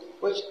do,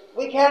 which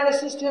we can't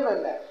assist him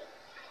in that.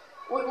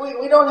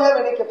 We don't have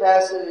any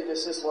capacity to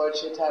assist Lord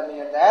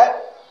Chaitanya in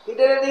that. He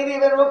didn't need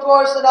even Rupa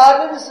or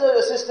Sanatana to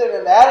assist him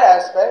in that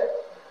aspect.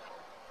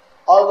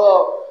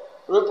 Although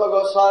Rupa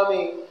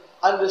Goswami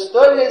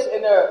understood his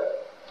inner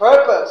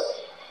purpose,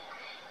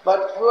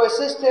 but to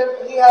assist him,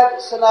 he had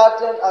Sarup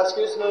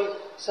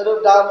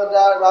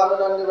Damodar,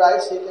 Ramananda Rai,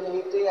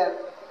 Sikanahiti and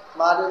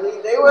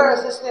Madhavi. They were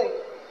assisting.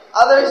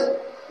 Others,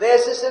 they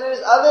assisted in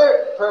his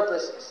other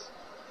purposes.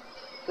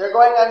 They're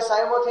going on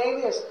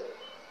simultaneously.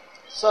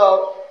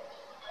 So,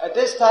 at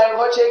this time,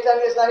 Lord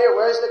Chaitanya is not here.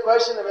 Where's the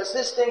question of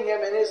assisting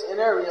him in his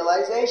inner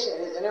realization?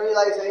 His inner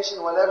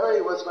realization, whatever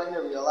he was going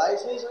to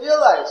realize, he's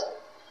realized it.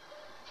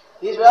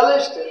 He's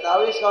relished it.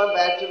 Now he's gone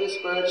back to the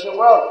spiritual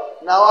world.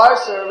 Now our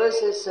service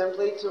is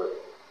simply to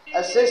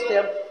assist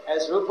him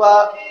as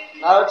Rupa,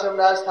 Narottam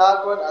Das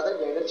Thakur and other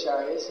great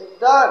acharyas have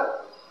done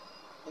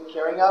in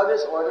carrying out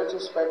his order to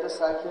spread the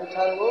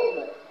Sankirtan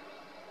movement.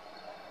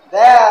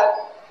 That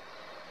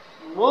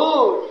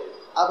mood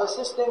of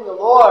assisting the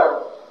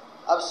Lord,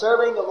 of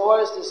serving the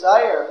Lord's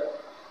desire,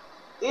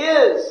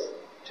 is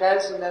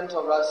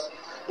transcendental rasa.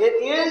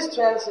 It is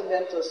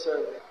transcendental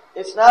service.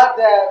 It's not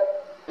that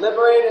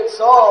liberated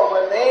soul,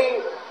 when they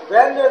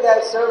render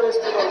that service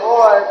to the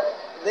Lord,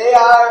 they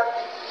are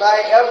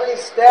by every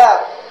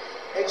step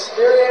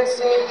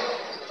experiencing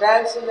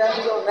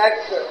transcendental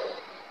nectar.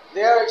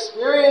 They are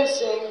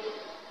experiencing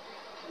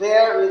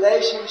their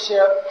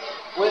relationship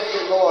with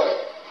the Lord.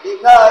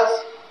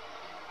 Because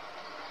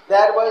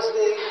that was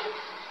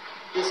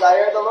the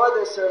desire of the Lord.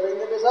 They're serving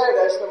the desire.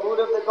 That's the mood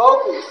of the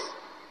gopis.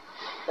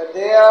 That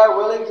they are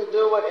willing to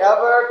do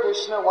whatever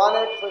Krishna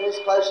wanted for his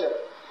pleasure.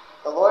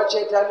 The Lord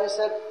Chaitanya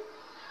said,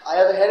 I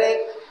have a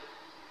headache.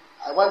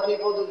 I want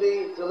people to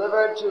be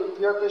delivered to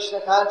pure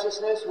Krishna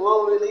consciousness. Who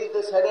will relieve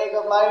this headache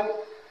of mine?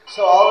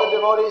 So all the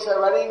devotees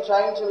are running,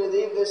 trying to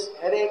relieve this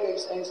headache,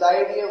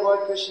 anxiety of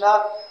Lord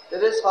Krishna,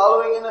 that is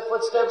following in the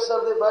footsteps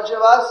of the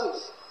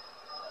Brajavasis.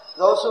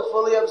 Those who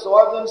fully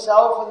absorb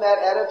themselves in that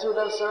attitude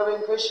of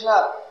serving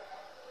Krishna,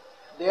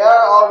 they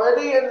are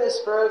already in the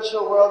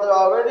spiritual world, they're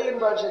already in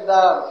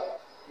Brajadam.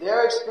 They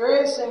are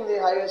experiencing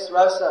the highest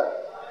rasa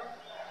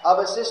of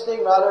assisting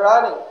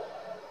Radharani,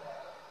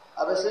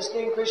 of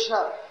assisting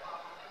Krishna.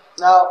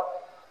 Now,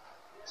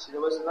 so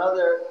there was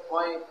another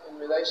point in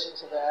relation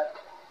to that.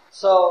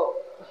 So,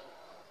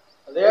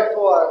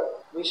 therefore,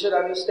 we should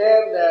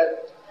understand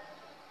that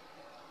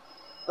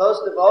those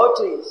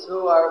devotees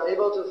who are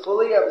able to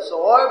fully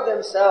absorb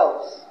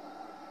themselves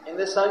in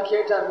the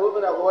Sankirtan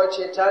movement of Lord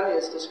Chaitanya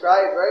is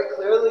described very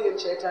clearly in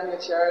Chaitanya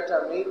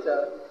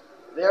Charitamrita.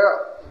 They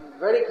are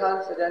very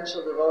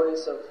confidential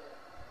devotees of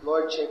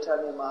Lord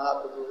Chaitanya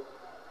Mahaprabhu.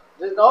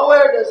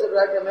 Nowhere does it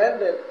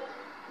recommend it,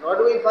 nor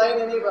do we find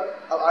any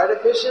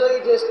artificially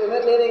just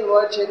imitating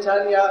Lord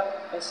Chaitanya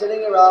and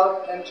sitting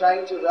around and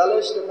trying to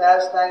relish the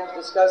pastimes,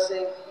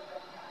 discussing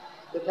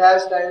the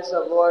pastimes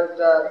of Lord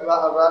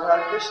Radha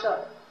and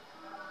Krishna.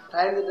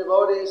 And the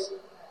devotees,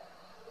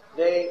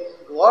 they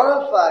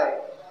glorify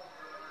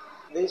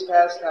these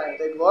pastimes.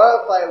 They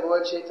glorify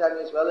Lord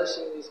Chaitanya's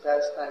relishing these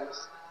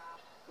pastimes.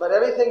 But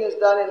everything is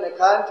done in the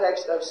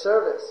context of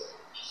service,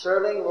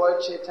 serving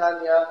Lord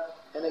Chaitanya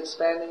and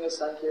expanding the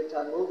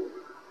Sankirtan movement.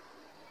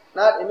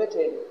 Not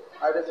imitating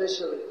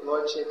artificially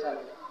Lord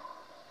Chaitanya.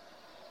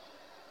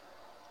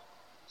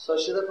 So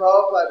Srila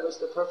Prabhupada was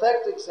the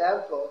perfect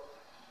example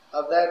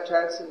of that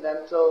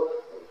transcendental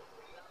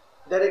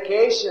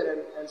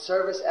dedication and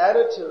service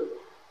attitude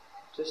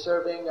to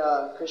serving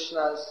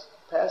Krishna's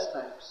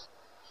pastimes.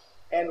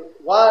 And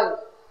one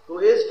who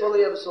is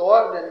fully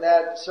absorbed in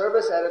that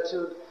service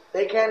attitude,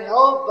 they can't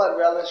help but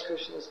relish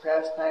Krishna's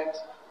pastimes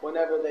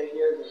whenever they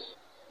hear them.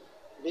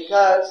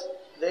 Because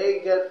they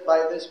get,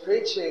 by this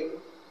preaching,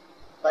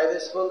 by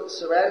this full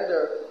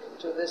surrender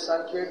to this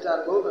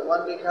Sankirtan movement,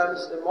 one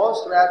becomes the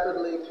most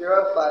rapidly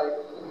purified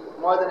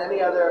more than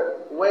any other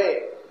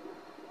way.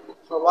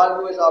 For one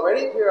who is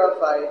already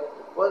purified,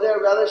 well, they're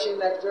relishing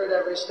nectar at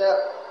every step.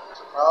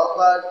 So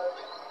Prabhupada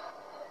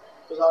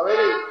was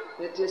already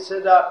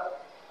Nitya-siddha,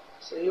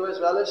 so he was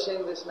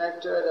relishing this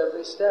nectar at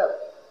every step.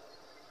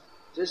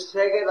 Just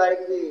take it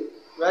like the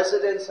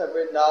residents of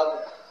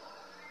Vrindavan.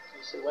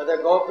 You see, whether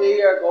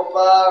Gopi or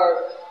Gopa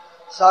or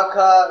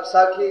Sakha,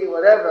 Sakhi,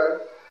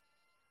 whatever,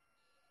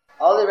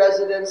 all the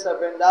residents of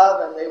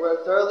Vrindavan, they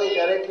were thoroughly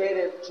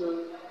dedicated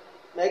to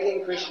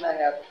making Krishna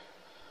happy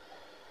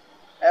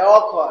at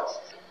all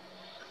costs.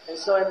 And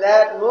so in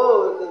that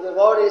mood, the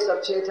devotees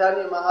of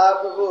Chaitanya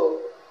Mahaprabhu,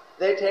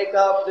 they take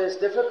up this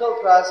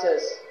difficult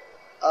process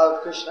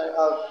of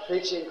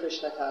preaching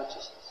Krishna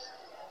consciousness.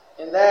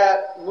 In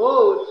that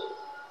mood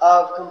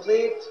of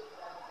complete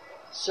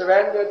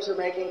surrender to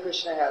making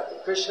Krishna happy.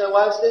 Krishna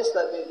wants this,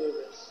 let me do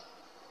this.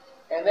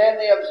 And then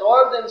they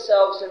absorb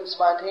themselves in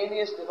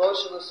spontaneous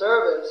devotional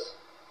service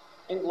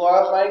in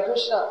glorifying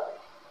Krishna.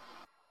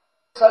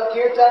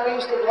 Sankirtan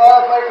means to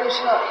glorify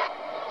Krishna.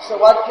 So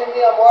what can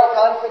be a more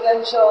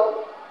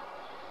confidential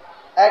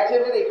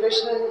activity?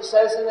 Krishna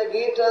says in the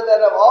Gita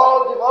that of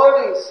all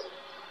devotees,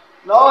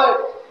 know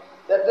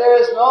it, that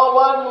there is no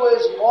one who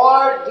is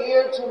more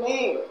dear to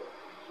me,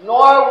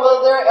 nor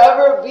will there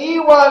ever be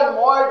one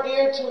more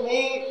dear to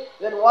me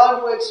than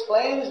one who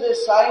explains the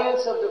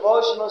science of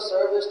devotional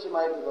service to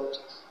my devotees.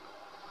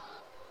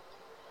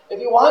 If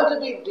you want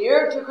to be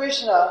dear to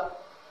Krishna,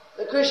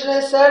 the Krishna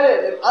has said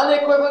it in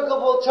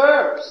unequivocal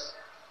terms,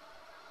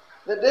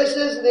 that this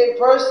is the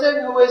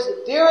person who is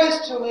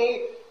dearest to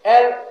me,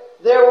 and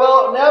there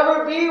will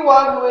never be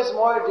one who is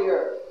more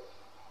dear.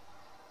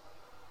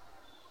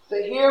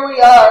 So here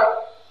we are,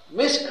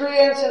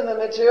 miscreants in the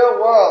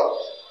material world,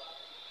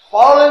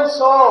 fallen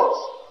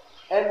souls,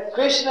 and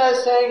Krishna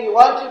is saying, you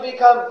want to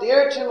become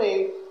dear to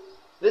me,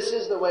 this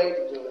is the way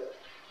to do it.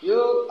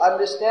 You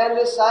understand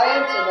the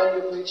science and then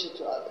you preach it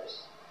to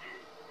others.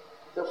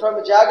 So from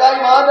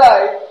Jagai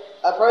Madai,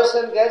 a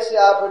person gets the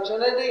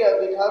opportunity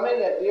of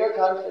becoming a dear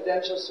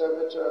confidential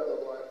servitor of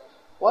the Lord.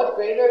 What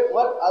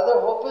other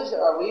hope is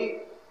there?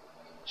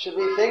 Should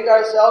we think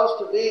ourselves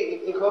to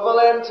be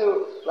equivalent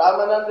to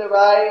Ramananda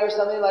Rai or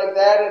something like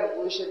that,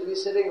 and we should be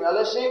sitting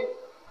relishing?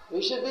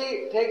 We should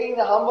be taking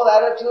the humble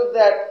attitude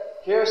that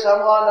here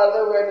somehow or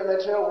another we're in the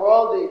material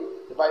world,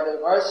 by the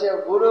mercy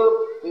of Guru,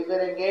 we've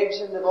been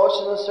engaged in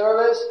devotional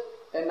service,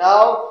 and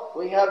now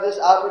we have this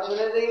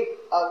opportunity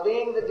of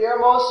being the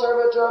dearmost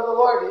servitor of the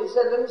Lord. He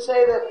didn't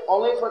say that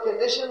only for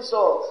conditioned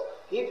souls.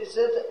 He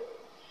said,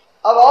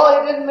 of all,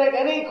 he didn't make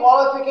any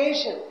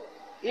qualification.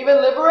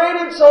 Even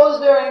liberated souls,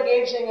 they're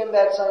engaging in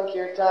that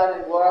Sankirtan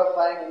and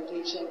glorifying and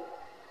teaching.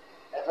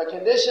 If a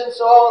conditioned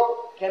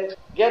soul can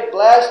get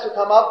blessed to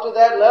come up to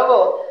that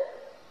level,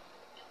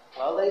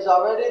 well, there's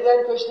already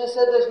then, Krishna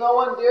said, there's no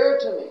one dearer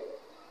to me.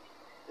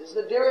 This is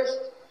the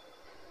dearest.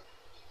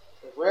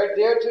 If we're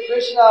dear to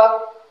Krishna,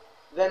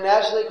 then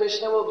naturally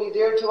Krishna will be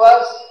dear to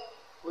us.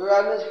 We're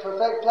on this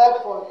perfect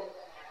platform.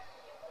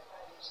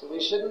 So we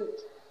shouldn't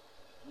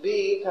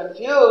be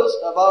confused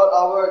about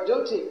our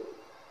duty.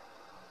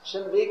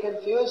 Shouldn't be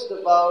confused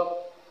about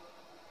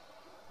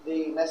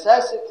the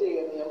necessity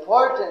and the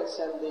importance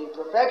and the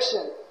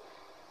perfection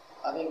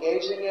of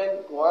engaging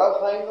in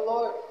glorifying the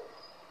Lord.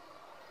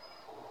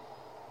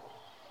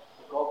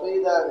 The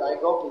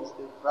gopis,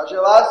 the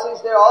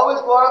Brajavasis, they're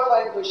always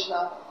glorifying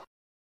Krishna.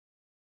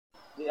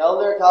 The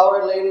elder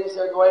cowherd ladies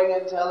are going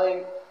and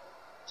telling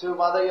to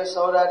Mother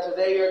Yasoda,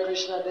 today your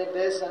Krishna did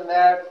this and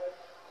that.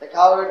 The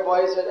cowherd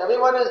boys said,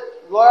 everyone is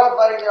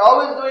glorifying, they're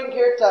always doing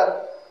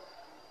kirtan.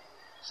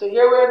 So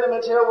here we're in the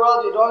material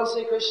world, you don't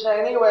see Krishna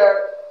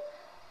anywhere.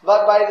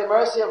 But by the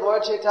mercy of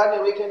Lord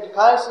Chaitanya, we can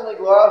constantly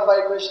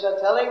glorify Krishna,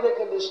 telling the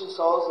conditioned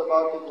souls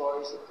about the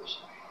glories of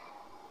Krishna.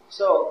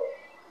 So,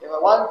 if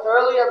one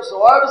thoroughly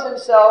absorbs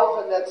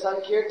himself in that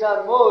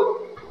Sankirtan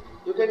mood,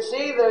 you can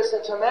see there's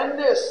a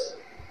tremendous,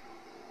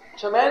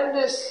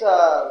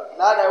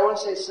 I won't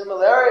say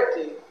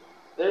similarity,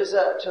 there's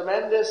a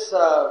tremendous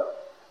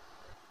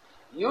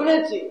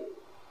unity,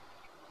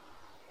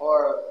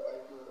 or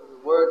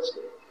words,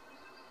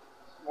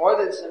 more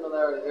than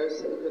similarity.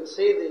 You can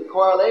see the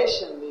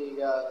correlation,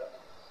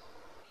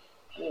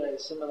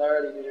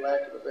 similarity, to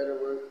lack of a better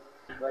word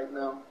right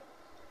now,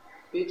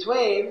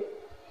 between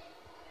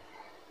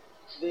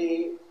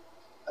the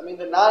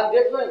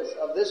non-difference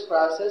of this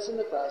process and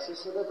the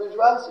process of the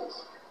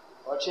Brajavasis.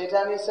 Lord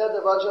Chaitanya said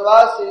the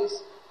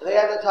Brajavasis, they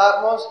have the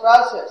topmost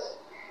process.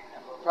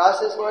 And the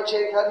process Lord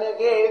Chaitanya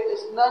gave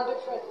is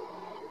non-different.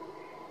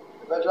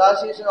 The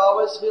Brajavasis are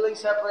always feeling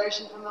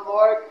separation from the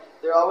Lord.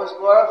 They're always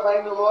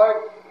glorifying the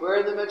Lord. We're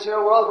in the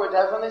material world. We're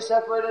definitely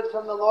separated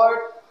from the Lord.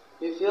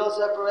 We feel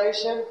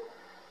separation.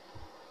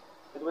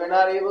 And we're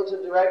not able to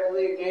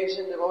directly engage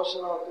in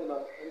devotional,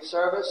 in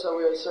service, so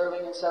we're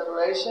serving in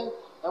separation.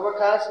 And we're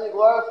constantly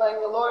glorifying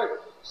the Lord.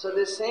 So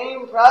the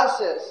same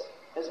process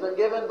has been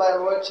given by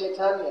Lord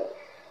Chaitanya.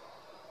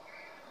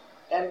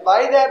 And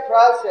by that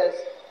process,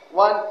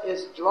 one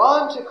is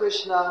drawn to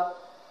Krishna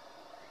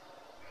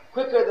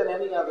quicker than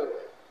any other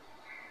way.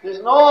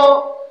 There's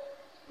no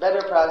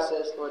better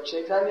process. Lord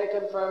Chaitanya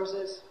confirms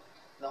this.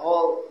 The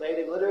whole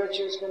Vedic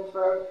literature is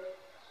confirmed.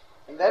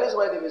 And that is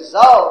why the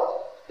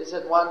result is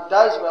that one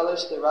does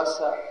relish the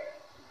rasa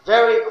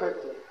very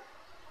quickly.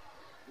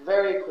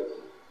 Very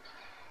quickly.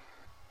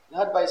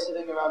 Not by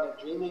sitting around and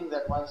dreaming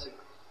that one's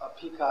a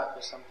peacock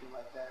or something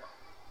like that.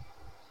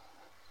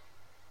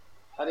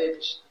 Hare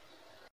Krishna.